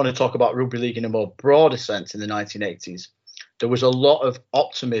we want to talk about rugby league in a more broader sense in the 1980s, there was a lot of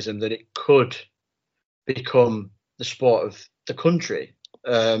optimism that it could become the sport of the country.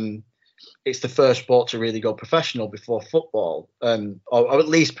 It's the first sport to really go professional before football, or at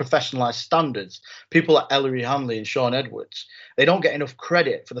least professionalised standards. People like Ellery Hanley and Sean Edwards, they don't get enough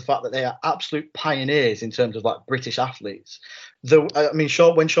credit for the fact that they are absolute pioneers in terms of like British athletes. When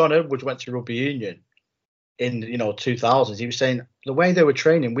Sean Edwards went to rugby union in 2000s, he was saying the way they were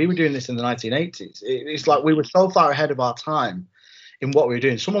training, we were doing this in the 1980s. It's like we were so far ahead of our time in what we were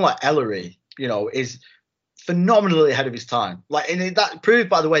doing. Someone like Ellery, is phenomenally ahead of his time. And that proved,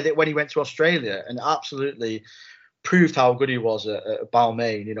 by the way, that when he went to Australia, and absolutely proved how good he was at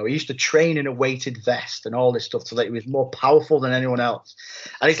Balmain. He used to train in a weighted vest and all this stuff so that he was more powerful than anyone else.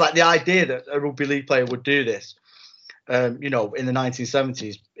 And it's like the idea that a rugby league player would do this, in the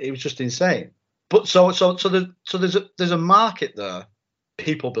 1970s, it was just insane. But so there's a market there,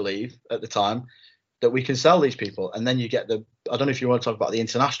 people believe at the time, that we can sell these people. And then you get I don't know if you want to talk about the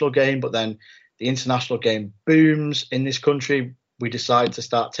international game, but then the international game booms in this country. We decide to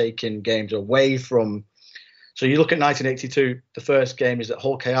start taking games away from. So you look at 1982, the first game is at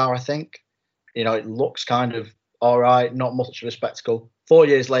Hull KR, I think. It looks kind of all right, not much of a spectacle. 4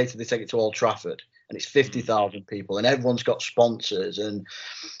 years later, they take it to Old Trafford, and it's 50,000 people, and everyone's got sponsors, and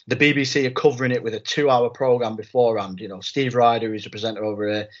the BBC are covering it with a 2-hour programme beforehand. Steve Ryder, who's a presenter over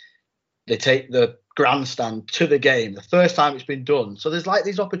here, they take the grandstand to the game, the first time it's been done. So there's like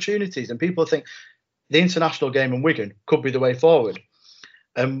these opportunities, and people think the international game in Wigan could be the way forward.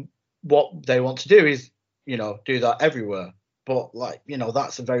 And what they want to do is, do that everywhere. But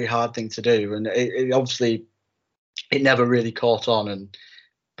that's a very hard thing to do. And it obviously, it never really caught on. And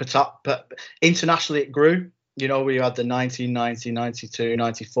but internationally it grew. We had the 1990, 92,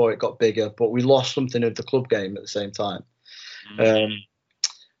 94, it got bigger, but we lost something of the club game at the same time.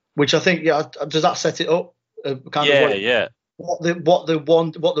 Which I think, does that set it up? What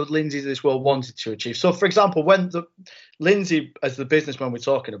the Lindsay of this world wanted to achieve. So, for example, when the Lindsay, as the businessman we're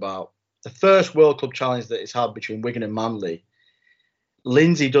talking about, the first World Club Challenge that is had between Wigan and Manly,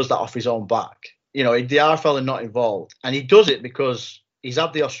 Lindsay does that off his own back. The RFL are not involved, and he does it because he's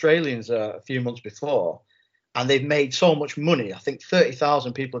had the Australians a few months before, and they've made so much money. I think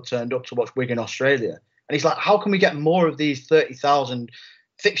 30,000 people turned up to watch Wigan Australia, and he's like, how can we get more of these 30,000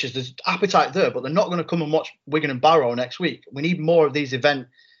 fixtures? There's appetite there, but they're not going to come and watch Wigan and Barrow next week. We need more of these event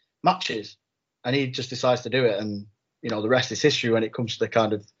matches. And he just decides to do it. And, the rest is history when it comes to the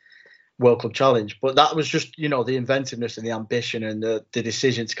kind of World Club Challenge. But that was just, the inventiveness and the ambition and the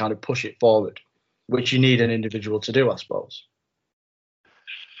decision to kind of push it forward, which you need an individual to do, I suppose.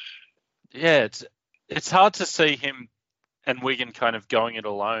 Yeah, it's hard to see him and Wigan kind of going it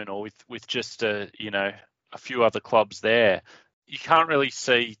alone, or with just a few other clubs there. You can't really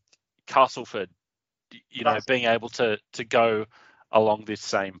see Castleford, being able to go along this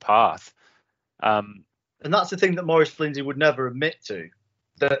same path. And that's the thing that Maurice Lindsay would never admit to,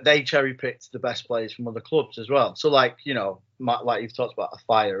 that they cherry picked the best players from other clubs as well. So like you've talked about, a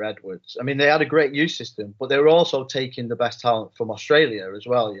Fire Edwards. I mean, they had a great youth system, but they were also taking the best talent from Australia as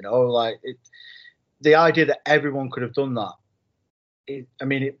well. The idea that everyone could have done that.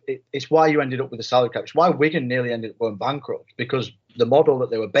 It's why you ended up with a salary cap. It's why Wigan nearly ended up going bankrupt, because the model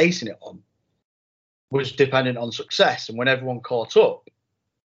that they were basing it on was dependent on success. And when everyone caught up,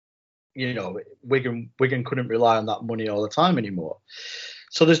 Wigan couldn't rely on that money all the time anymore.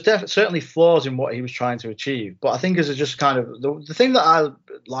 So there's certainly flaws in what he was trying to achieve. But I think as a just kind of the thing that I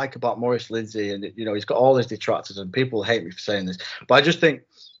like about Maurice Lindsay, and he's got all his detractors, and people hate me for saying this, but I just think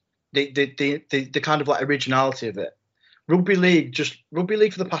the kind of like originality of it. Rugby league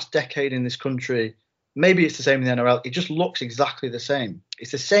for the past decade in this country, maybe it's the same in the NRL, it just looks exactly the same.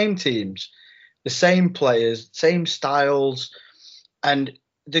 It's the same teams, the same players, same styles, and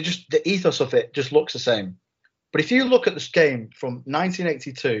the ethos of it just looks the same. But if you look at this game from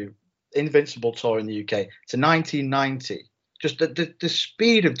 1982, Invincible tour in the UK, to 1990, just the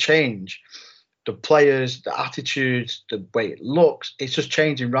speed of change, the players, the attitudes, the way it looks, it's just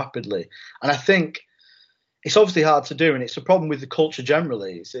changing rapidly. And I think it's obviously hard to do, and it's a problem with the culture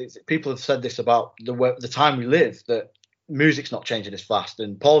generally. People have said this about the time we live, that music's not changing as fast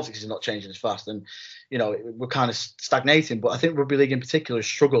and politics is not changing as fast, and we're kind of stagnating. But I think rugby league in particular has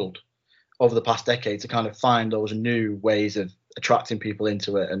struggled over the past decade to kind of find those new ways of attracting people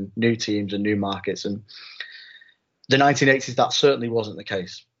into it, and new teams and new markets. And the 1980s, that certainly wasn't the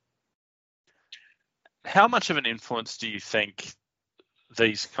case. How much of an influence do you think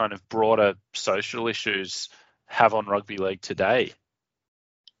these kind of broader social issues have on rugby league today?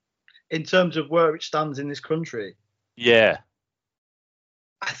 In terms of where it stands in this country? Yeah.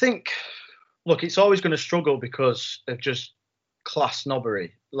 I think, look, it's always going to struggle because of just class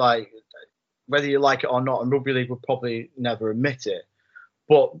snobbery. Like, whether you like it or not, and rugby league would probably never admit it,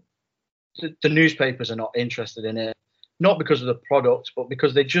 but the newspapers are not interested in it, not because of the product, but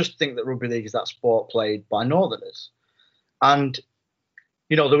because they just think that rugby league is that sport played by Northerners. And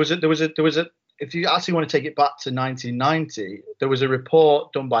there was a. If you actually want to take it back to 1990, there was a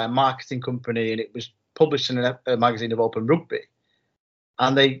report done by a marketing company, and it was published in a magazine of Open Rugby,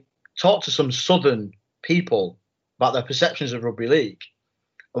 and they talked to some Southern people about their perceptions of rugby league.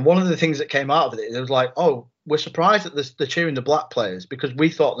 And one of the things that came out of it was like, oh, we're surprised that they're cheering the black players because we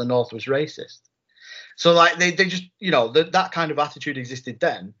thought the North was racist. So like they just that kind of attitude existed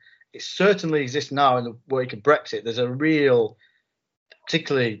then. It certainly exists now in the wake of Brexit. There's a real,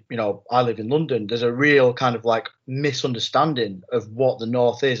 particularly, I live in London, there's a real kind of like misunderstanding of what the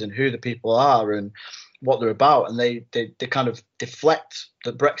North is and who the people are and what they're about. And they kind of deflect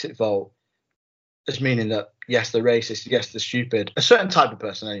the Brexit vote as meaning that, yes, they're racist, yes, they're stupid. A certain type of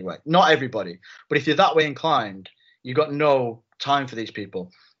person anyway, not everybody. But if you're that way inclined, you've got no time for these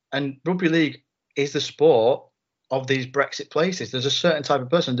people. And rugby league is the sport of these Brexit places. There's a certain type of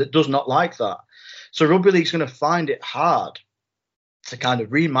person that does not like that. So rugby league's going to find it hard to kind of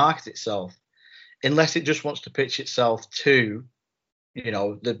remarket itself unless it just wants to pitch itself to,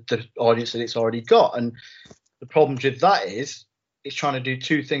 the audience that it's already got. And the problem with that is it's trying to do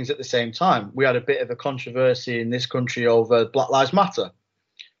two things at the same time. We had a bit of a controversy in this country over Black Lives Matter,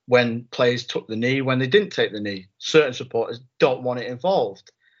 when players took the knee, when they didn't take the knee. Certain supporters don't want it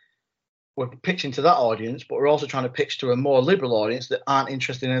involved. We're pitching to that audience, but we're also trying to pitch to a more liberal audience that aren't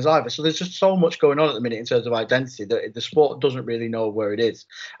interested in us either. So there's just so much going on at the minute in terms of identity that the sport doesn't really know where it is.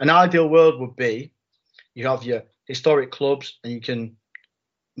 An ideal world would be you have your historic clubs and you can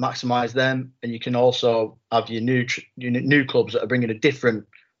maximise them, and you can also have your new clubs that are bringing a different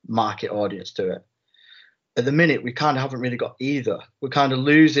market audience to it. At the minute, we kind of haven't really got either. We're kind of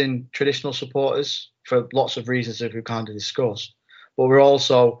losing traditional supporters for lots of reasons that we've kind of discussed. But we're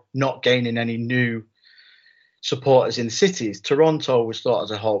also not gaining any new supporters in cities. Toronto was thought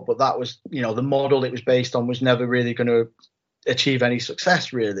as a whole, but that was, the model it was based on was never really going to achieve any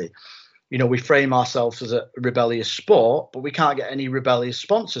success, really. We frame ourselves as a rebellious sport, but we can't get any rebellious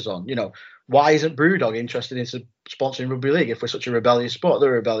sponsors on. Why isn't Brewdog interested in sponsoring rugby league if we're such a rebellious sport?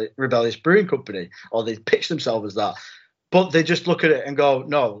 They're a rebellious brewing company, or they pitch themselves as that. But they just look at it and go,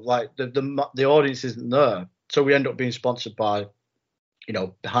 no, like the audience isn't there. So we end up being sponsored by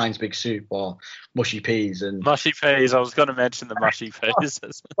Heinz Big Soup or mushy peas and mushy peas. I was going to mention the mushy peas.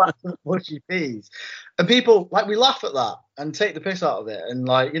 mushy peas, and people we laugh at that and take the piss out of it, and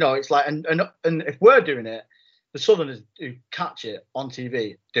it's like, and if we're doing it, the Southerners who catch it on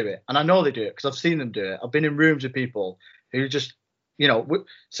TV do it, and I know they do it because I've seen them do it. I've been in rooms with people who just,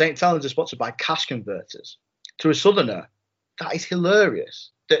 St. Helens are sponsored by cash converters. To a Southerner, that is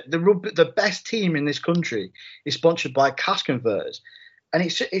hilarious. The best team in this country is sponsored by cash converters. And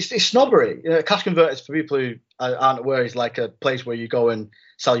it's snobbery. Cash converters, for people who aren't aware, is like a place where you go and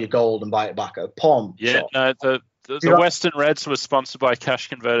sell your gold and buy it back at a pawn shop. No, the Western Reds were sponsored by cash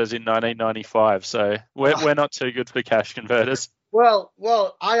converters in 1995, so we're not too good for cash converters.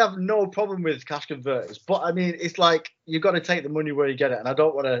 Well, I have no problem with cash converters, but I mean, it's like you've got to take the money where you get it, and I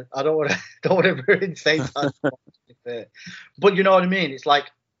don't want to ruin St. Helens. But you know what I mean? It's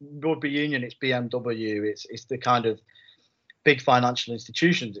like Rugby Union, it's BMW, it's the kind of big financial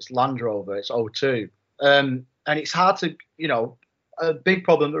institutions, it's Land Rover, it's O2. And it's hard to, a big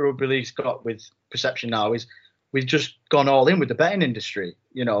problem that Rugby League's got with perception now is we've just gone all in with the betting industry,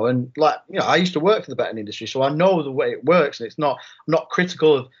 and I used to work for the betting industry, so I know the way it works, and I'm not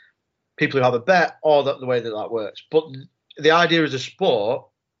critical of people who have a bet or the way that works. But the idea as a sport,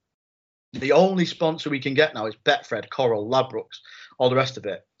 the only sponsor we can get now is Betfred, Coral, Ladbrokes, all the rest of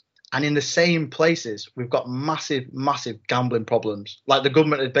it. And in the same places, we've got massive, massive gambling problems. Like the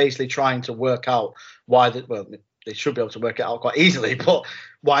government is basically trying to work out why they should be able to work it out quite easily, but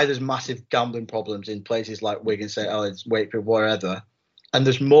why there's massive gambling problems in places like Wigan, St. Helens, Wakefield, wherever. And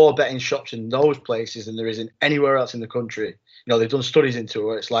there's more betting shops in those places than there is in anywhere else in the country. They've done studies into it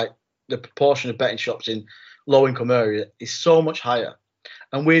where it's like the proportion of betting shops in low-income area is so much higher.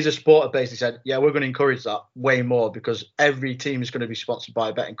 And we as a sport have basically said, yeah, we're going to encourage that way more because every team is going to be sponsored by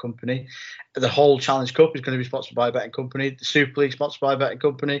a betting company. The whole Challenge Cup is going to be sponsored by a betting company. The Super League sponsored by a betting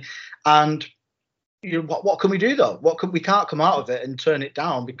company. And what can we do, though? We can't come out of it and turn it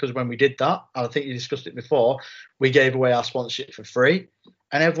down, because when we did that, and I think you discussed it before, we gave away our sponsorship for free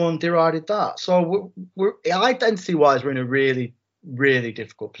and everyone derided that. So identity-wise, we're in a really, really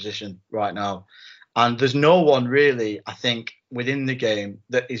difficult position right now. And there's no one really, I think, within the game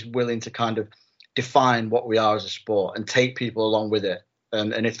that is willing to kind of define what we are as a sport and take people along with it.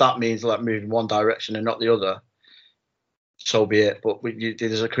 And if that means moving one direction and not the other, so be it. But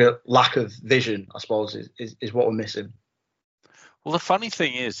there's a clear lack of vision, I suppose, is what we're missing. Well, the funny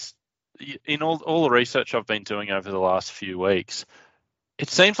thing is, in all the research I've been doing over the last few weeks, it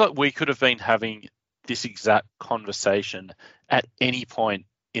seems like we could have been having this exact conversation at any point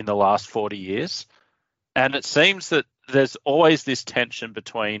in the last 40 years. And it seems that there's always this tension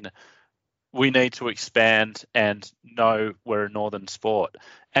between we need to expand and no, we're a northern sport.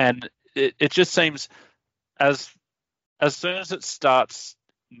 And it just seems as soon as it starts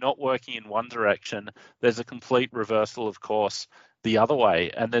not working in one direction, there's a complete reversal of course the other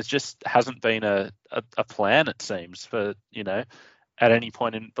way. And there just hasn't been a plan, it seems, for, at any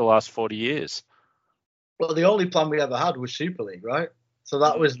point in the last 40 years. Well, the only plan we ever had was Super League, right? So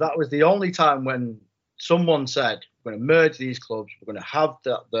that was the only time when someone said, we're going to merge these clubs, we're going to have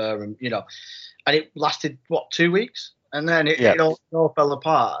that there, and and it lasted 2 weeks, and then it all fell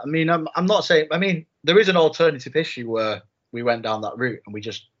apart. I mean, I'm not saying. I mean, there is an alternative issue where we went down that route, and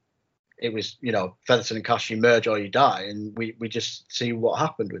it was Featherstone and Cash, you merge or you die, and we just see what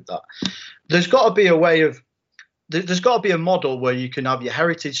happened with that. There's got to be a way of. There's got to be a model where you can have your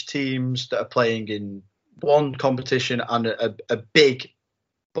heritage teams that are playing in one competition and a big,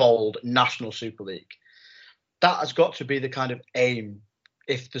 bold national Super League. That has got to be the kind of aim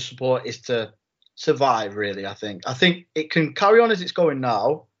if the sport is to survive, really, I think. I think it can carry on as it's going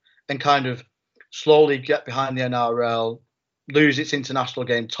now and kind of slowly get behind the NRL, lose its international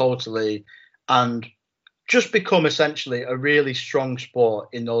game totally, and just become essentially a really strong sport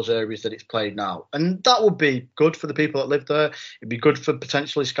in those areas that it's played now. And that would be good for the people that live there. It'd be good for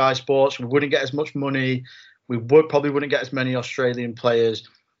potentially Sky Sports. We wouldn't get as much money. We probably wouldn't get as many Australian players.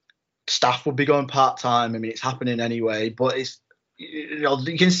 Staff would be going part-time. I mean, it's happening anyway, but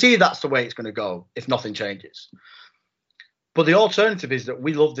you can see that's the way it's going to go if nothing changes. But the alternative is that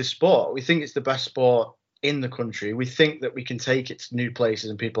we love this sport. We think it's the best sport in the country. We think that we can take it to new places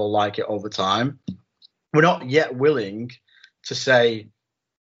and people like it over time. We're not yet willing to say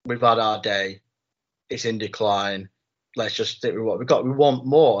we've had our day, it's in decline, let's just stick with what we've got. We want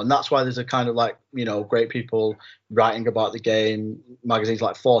more. And that's why there's a kind of great people writing about the game, magazines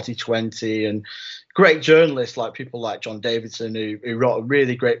like 4020 and great journalists like people like John Davidson who wrote a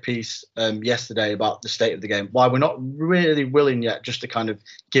really great piece yesterday about the state of the game, why we're not really willing yet just to kind of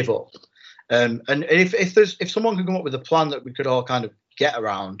give up. And if someone could come up with a plan that we could all kind of get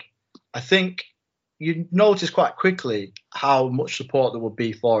around, I think you'd notice quite quickly how much support there would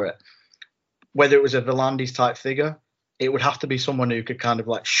be for it. Whether it was a Volandis type figure, it would have to be someone who could kind of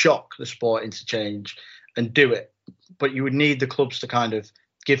like shock the sport into change and do it. But you would need the clubs to kind of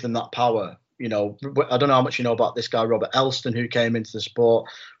give them that power. I don't know how much you know about this guy, Robert Elston, who came into the sport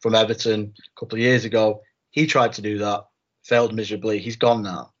from Everton a couple of years ago. He tried to do that, failed miserably. He's gone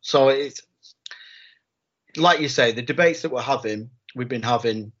now. So it's like you say, the debates that we've been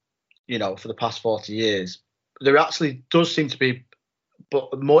having, for the past 40 years, there actually does seem to be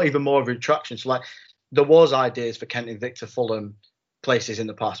even more of a retraction. So like there was ideas for Kent Invicta, Fulham, places in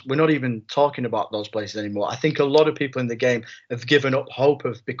the past. We're not even talking about those places anymore. I think a lot of people in the game have given up hope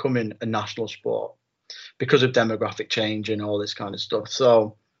of becoming a national sport because of demographic change and all this kind of stuff.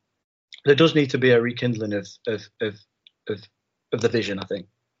 So there does need to be a rekindling of the vision, I think.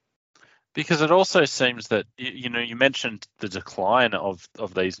 Because it also seems that, you mentioned the decline of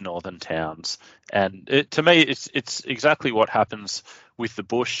these northern towns. And to me, it's exactly what happens with the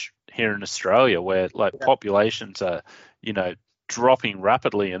bush here in Australia, where populations are, dropping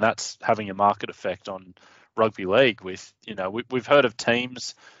rapidly, and that's having a market effect on rugby league. With, we've heard of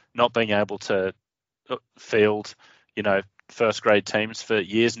teams not being able to field, first grade teams for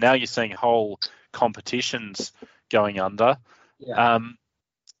years. Now you're seeing whole competitions going under. Yeah.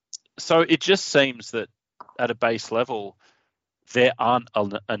 So it just seems that at a base level, there aren't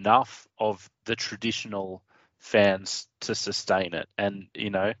enough of the traditional fans to sustain it. And,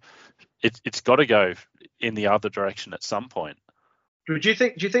 it's got to go in the other direction at some point. Do you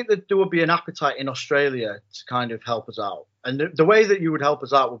think that there would be an appetite in Australia to kind of help us out? And the way that you would help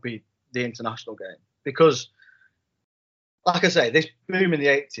us out would be the international game. Because, like I say, this boom in the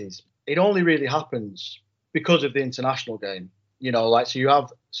 80s, it only really happens because of the international game. So you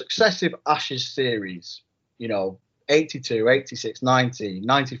have successive Ashes series, 82, 86, 90,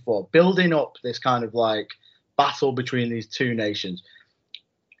 94, building up this kind of like battle between these two nations.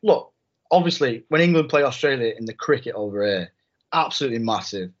 Look, obviously, when England play Australia in the cricket over here, absolutely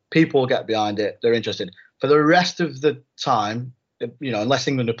massive. People get behind it. They're interested. For the rest of the time, unless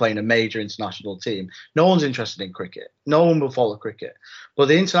England are playing a major international team, no one's interested in cricket. No one will follow cricket. But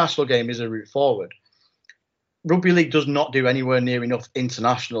the international game is a route forward. Rugby league does not do anywhere near enough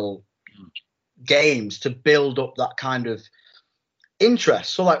international games to build up that kind of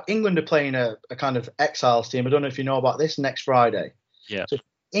interest. So like England are playing a kind of exiles team. I don't know if you know about this, next Friday. Yeah. So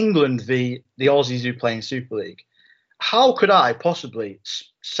England v the Aussies who play in Super League. How could I possibly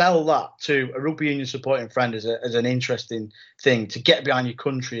sell that to a rugby union supporting friend as an interesting thing to get behind your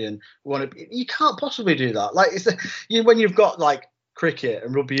country and want to? You can't possibly do that. Like when you've got like cricket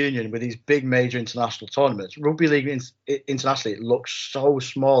and rugby union with these big major international tournaments, rugby league internationally it looks so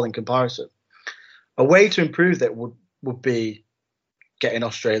small in comparison. A way to improve that would be getting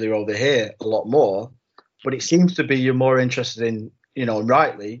Australia over here a lot more, but it seems to be you're more interested in,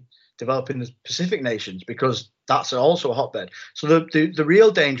 rightly developing the Pacific nations because that's also a hotbed. So the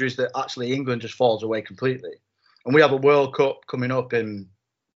real danger is that actually England just falls away completely. And we have a World Cup coming up in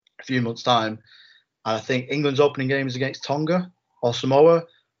a few months' time. And I think England's opening game is against Tonga or Samoa.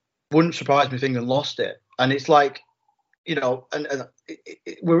 Wouldn't surprise me if England lost it. And it's like,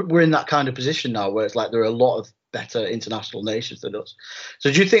 we're in that kind of position now where it's like there are a lot of better international nations than us.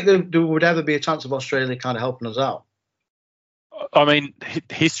 So do you think there would ever be a chance of Australia kind of helping us out? I mean,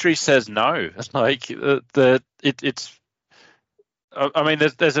 history says no. Like there's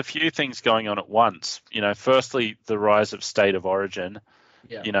a few things going on at once. Firstly, the rise of state of origin.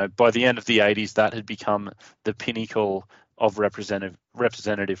 Yeah. By the end of the 80s, that had become the pinnacle of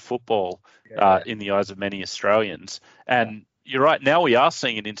representative football in the eyes of many Australians. And you're right. Now we are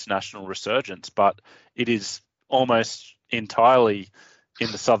seeing an international resurgence, but it is almost entirely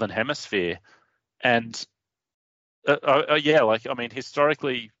in the Southern Hemisphere. And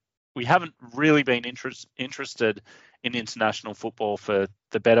historically, we haven't really been interested in international football for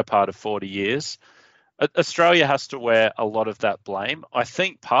the better part of 40 years. Australia has to wear a lot of that blame. I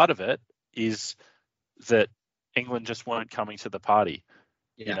think part of it is that England just weren't coming to the party,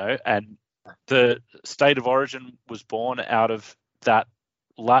 and the state of origin was born out of that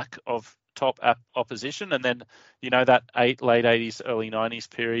lack of top opposition. And then, that late 80s, early 90s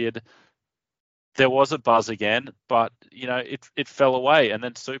period, there was a buzz again, but, it fell away. And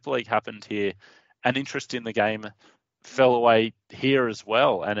then Super League happened here, and interest in the game fell away here as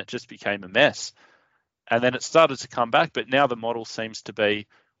well, and it just became a mess. And then it started to come back, but now the model seems to be,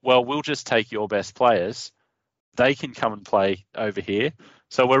 well, we'll just take your best players. They can come and play over here.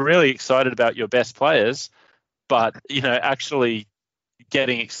 So we're really excited about your best players, but, actually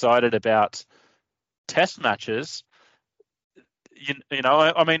getting excited about test matches,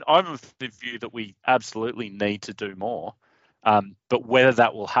 I mean, I'm of the view that we absolutely need to do more. But whether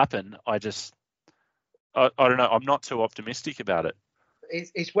that will happen, I don't know. I'm not too optimistic about it.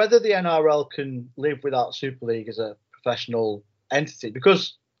 It's whether the NRL can live without Super League as a professional entity,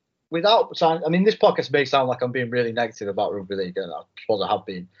 because I mean, this podcast may sound like I'm being really negative about rugby league, and I suppose I have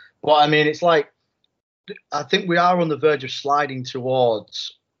been. But I mean, it's like, I think we are on the verge of sliding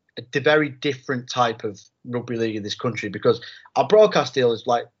towards a very different type of rugby league in this country, because our broadcast deal has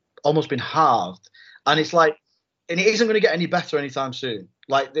like almost been halved, and it's like, and it isn't going to get any better anytime soon.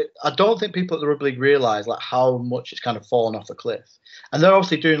 Like, I don't think people at the rugby league realise like how much it's kind of fallen off a cliff, and they're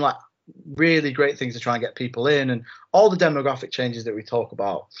obviously doing like really great things to try and get people in, and all the demographic changes that we talk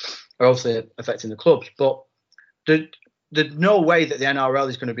about are obviously affecting the clubs. But there's no way that the NRL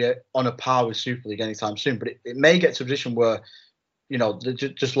is going to be on a par with Super League anytime soon. But it may get to a position where,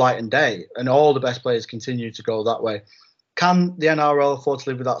 just light and day, and all the best players continue to go that way. Can the NRL afford to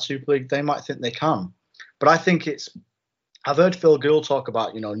live without Super League? They might think they can, but I think I've heard Phil Gould talk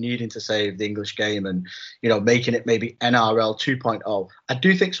about, needing to save the English game and, making it maybe NRL 2.0. I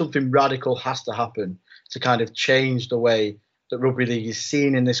do think something radical has to happen to kind of change the way that rugby league is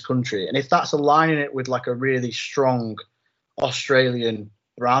seen in this country. And if that's aligning it with like a really strong Australian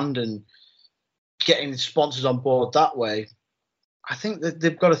brand and getting sponsors on board that way, I think that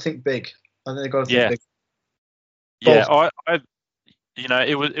they've got to think big. I think they've got to think big. Yeah,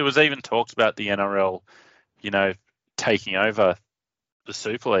 it was even talked about the NRL, taking over the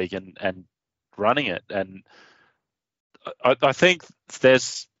Super League and running it, and I think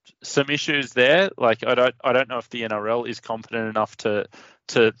there's some issues there. Like, I don't know if the NRL is competent enough to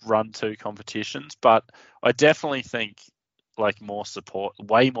run two competitions, but I definitely think like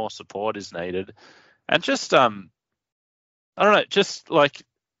way more support is needed, and just I don't know, just like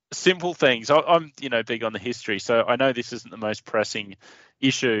simple things. I'm big on the history, so I know this isn't the most pressing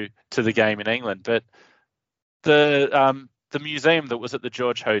issue to the game in England, but the museum that was at the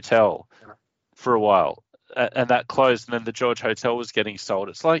George Hotel for a while, and that closed, and then the George Hotel was getting sold.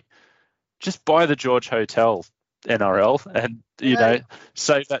 It's like, just buy the George Hotel, NRL, and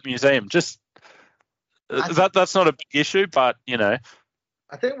save that museum. Just that's not a big issue, but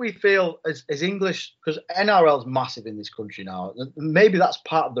I think we feel as English, because NRL is massive in this country now. Maybe that's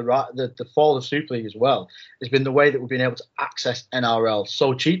part of the fall of Super League as well. Has been the way that we've been able to access NRL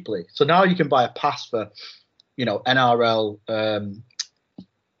so cheaply. So now you can buy a pass for, NRL,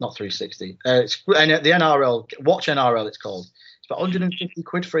 not 360. It's the NRL, Watch NRL. It's called. It's about 150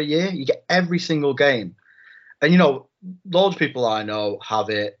 quid for a year. You get every single game, and loads of people I know have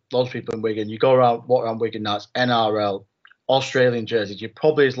it. Loads of people in Wigan. You walk around Wigan now. It's NRL. Australian jerseys. You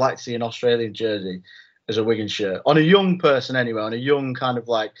probably as like to see an Australian jersey as a Wigan shirt on a young person anyway, on a young kind of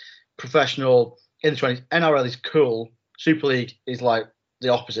like professional in the 20s. NRL is cool. Super League is like the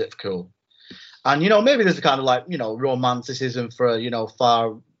opposite of cool. And maybe there's a kind of like romanticism for a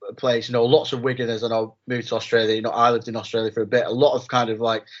far place. Lots of Wiganers I know moved to Australia. I lived in Australia for a bit. A lot of kind of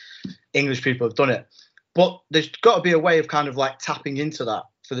like English people have done it, but there's got to be a way of kind of like tapping into that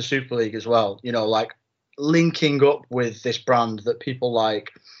for the Super League as well. Like linking up with this brand that people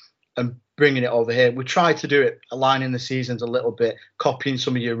like and bringing it over here. We tried to do it, aligning the seasons a little bit, copying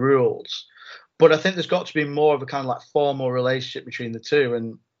some of your rules. But I think there's got to be more of a kind of like formal relationship between the two.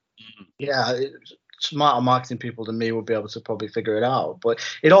 And smarter marketing people than me would be able to probably figure it out. But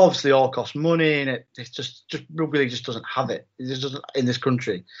it obviously all costs money, and it's just rugby league just doesn't have it. It just doesn't in this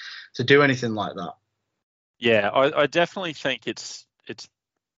country to do anything like that. Yeah, I definitely think it's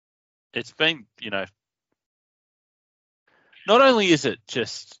been, not only is it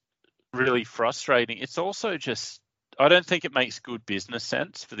just really frustrating, it's also just, I don't think it makes good business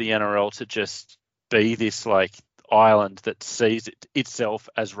sense for the NRL to just be this like island that sees itself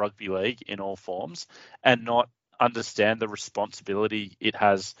as rugby league in all forms and not understand the responsibility it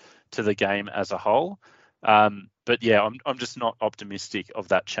has to the game as a whole. But yeah, I'm just not optimistic of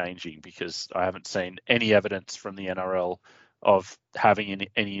that changing, because I haven't seen any evidence from the NRL of having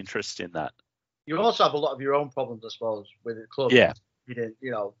any interest in that. You also have a lot of your own problems, I suppose, with the club. Yeah.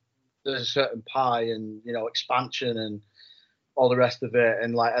 There's a certain pie and, expansion and all the rest of it.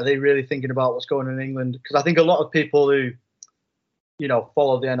 And like, are they really thinking about what's going on in England? Because I think a lot of people who,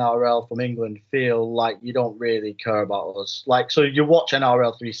 follow the NRL from England feel like you don't really care about us. Like, so you watch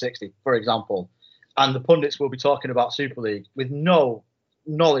NRL 360, for example, and the pundits will be talking about Super League with no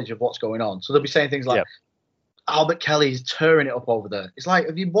knowledge of what's going on. So they'll be saying things like, Albert Kelly's tearing it up over there. It's like,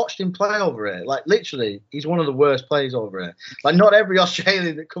 have you watched him play over here? Like, literally, he's one of the worst players over here. Like, not every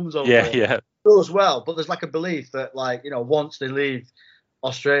Australian that comes over here does well, but there's like a belief that, like, once they leave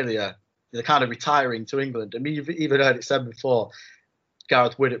Australia, they're kind of retiring to England. I mean, you've even heard it said before,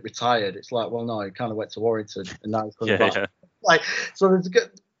 Gareth Widdop retired. It's like, well, no, he kind of went to Warrington and now he's coming back. Yeah. Like, so there's good,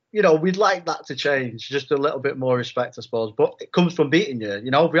 we'd like that to change, just a little bit more respect, I suppose. But it comes from beating you.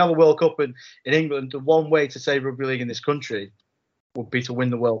 If we have a World Cup in England, the one way to save rugby league in this country would be to win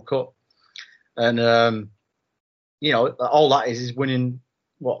the World Cup. And, all that is winning,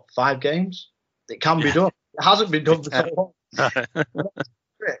 5 games? It can be done. It hasn't been done for so long.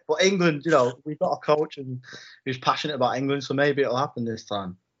 But England, we've got a coach who's passionate about England, so maybe it'll happen this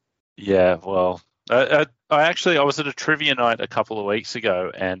time. Yeah, well, I was at a trivia night a couple of weeks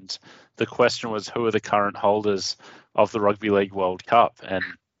ago, and the question was, who are the current holders of the Rugby League World Cup? And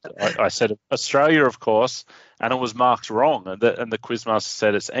I said Australia, of course, and it was marked wrong. And the quizmaster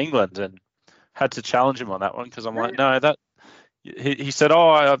said it's England, and had to challenge him on that one because I'm like, no, that. He said,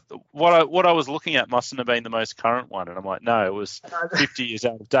 what I was looking at mustn't have been the most current one. And I'm like, no, it was 50 years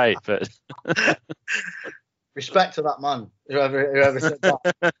out of date. But respect to that man, whoever said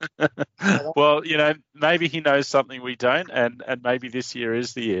that. Well, maybe he knows something we don't, and maybe this year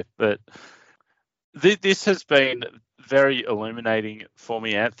is the year. But this has been very illuminating for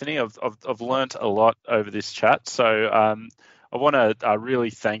me, Anthony. I've learnt a lot over this chat. So I want to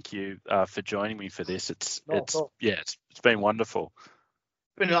really thank you for joining me for this. It's been wonderful.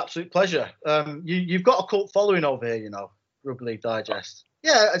 It's been an absolute pleasure. You've got a cult following over here, Rugby League Digest.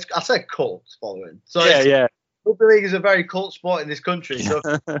 Yeah, I said cult following. So yeah. Rugby League is a very cult sport in this country. So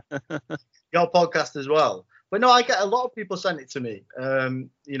your podcast as well. But no, I get a lot of people send it to me, and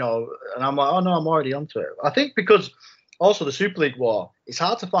I'm like, oh no, I'm already onto it. I think because also the Super League War, it's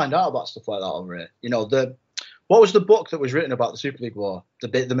hard to find out about stuff like that over here. What was the book that was written about the Super League War?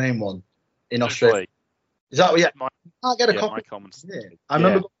 The main one in Australia. Is that I can't get a copy. I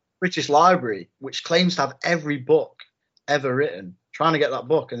remember going to the British Library, which claims to have every book ever written, trying to get that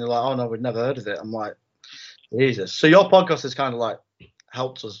book, and they're like, oh no, we've never heard of it. I'm like, Jesus. So your podcast has kind of like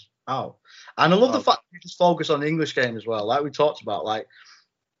helped us out. And I love the fact that you just focus on the English game as well. Like we talked about,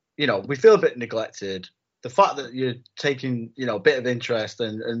 we feel a bit neglected. The fact that you're taking, a bit of interest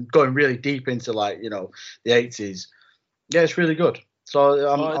and going really deep into the 80s, it's really good.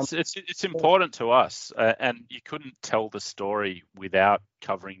 So it's important to us, and you couldn't tell the story without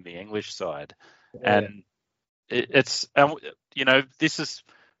covering the English side. Yeah. And this is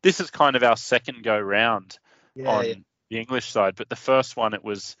kind of our second go round on the English side, but the first one it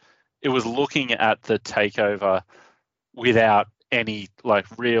was looking at the takeover without any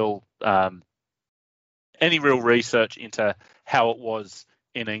real research into how it was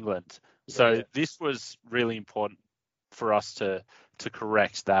in England. So this was really important for us to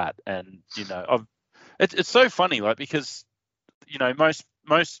correct that. And it's so funny, because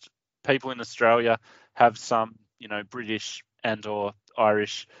most people in Australia have some British and or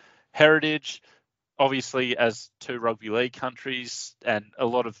Irish heritage, obviously as two rugby league countries, and a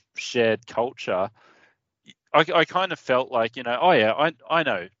lot of shared culture. I kind of felt like I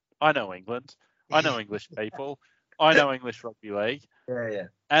know England. I know English people. I know English rugby league. Yeah.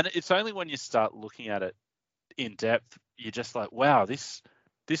 And it's only when you start looking at it in depth, you're just like, wow, this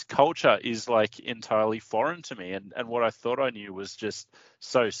culture is entirely foreign to me. And what I thought I knew was just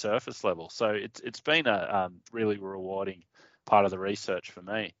so surface level. So it's been a really rewarding part of the research for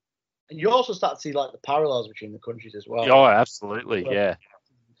me. And you also start to see the parallels between the countries as well. Oh, absolutely. Yeah.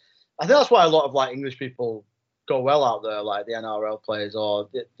 I think that's why a lot of English people go well out there, like the NRL players, or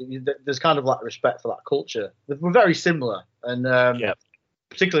there's kind of respect for that culture. We're very similar, and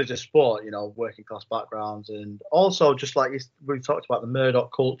particularly to sport, working class backgrounds, and also just we talked about the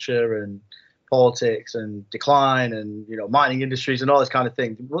Murdoch culture and politics and decline and mining industries and all this kind of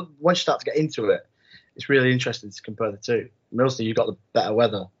thing. Once you start to get into it, it's really interesting to compare the two. Mostly, you've got the better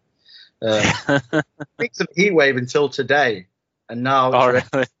weather. Peaks of heat wave until today. And now,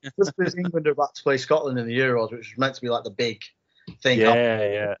 just as England are about to play Scotland in the Euros, which was meant to be the big thing.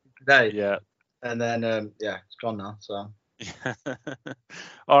 Today. Yeah. And then, it's gone now. So.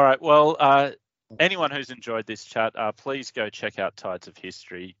 All right. Well, anyone who's enjoyed this chat, please go check out Tides of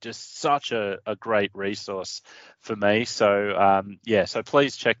History. Just such a great resource for me. So, so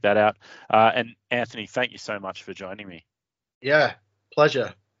please check that out. And Anthony, thank you so much for joining me. Yeah,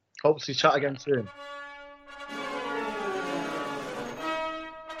 pleasure. Hopefully chat again soon.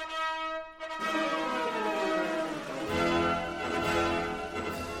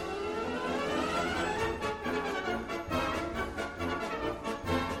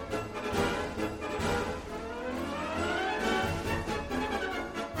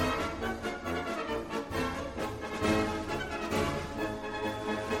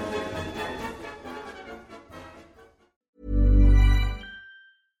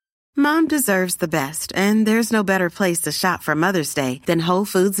 Mom deserves the best, and there's no better place to shop for Mother's Day than Whole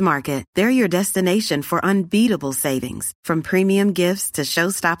Foods Market. They're your destination for unbeatable savings, from premium gifts to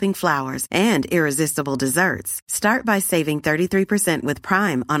show-stopping flowers and irresistible desserts. Start by saving 33% with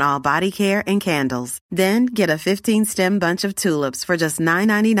Prime on all body care and candles. Then get a 15-stem bunch of tulips for just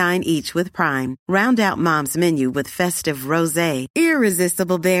 $9.99 each with Prime. Round out Mom's menu with festive rosé,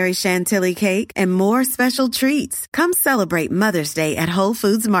 irresistible berry chantilly cake, and more special treats. Come celebrate Mother's Day at Whole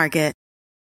Foods Market.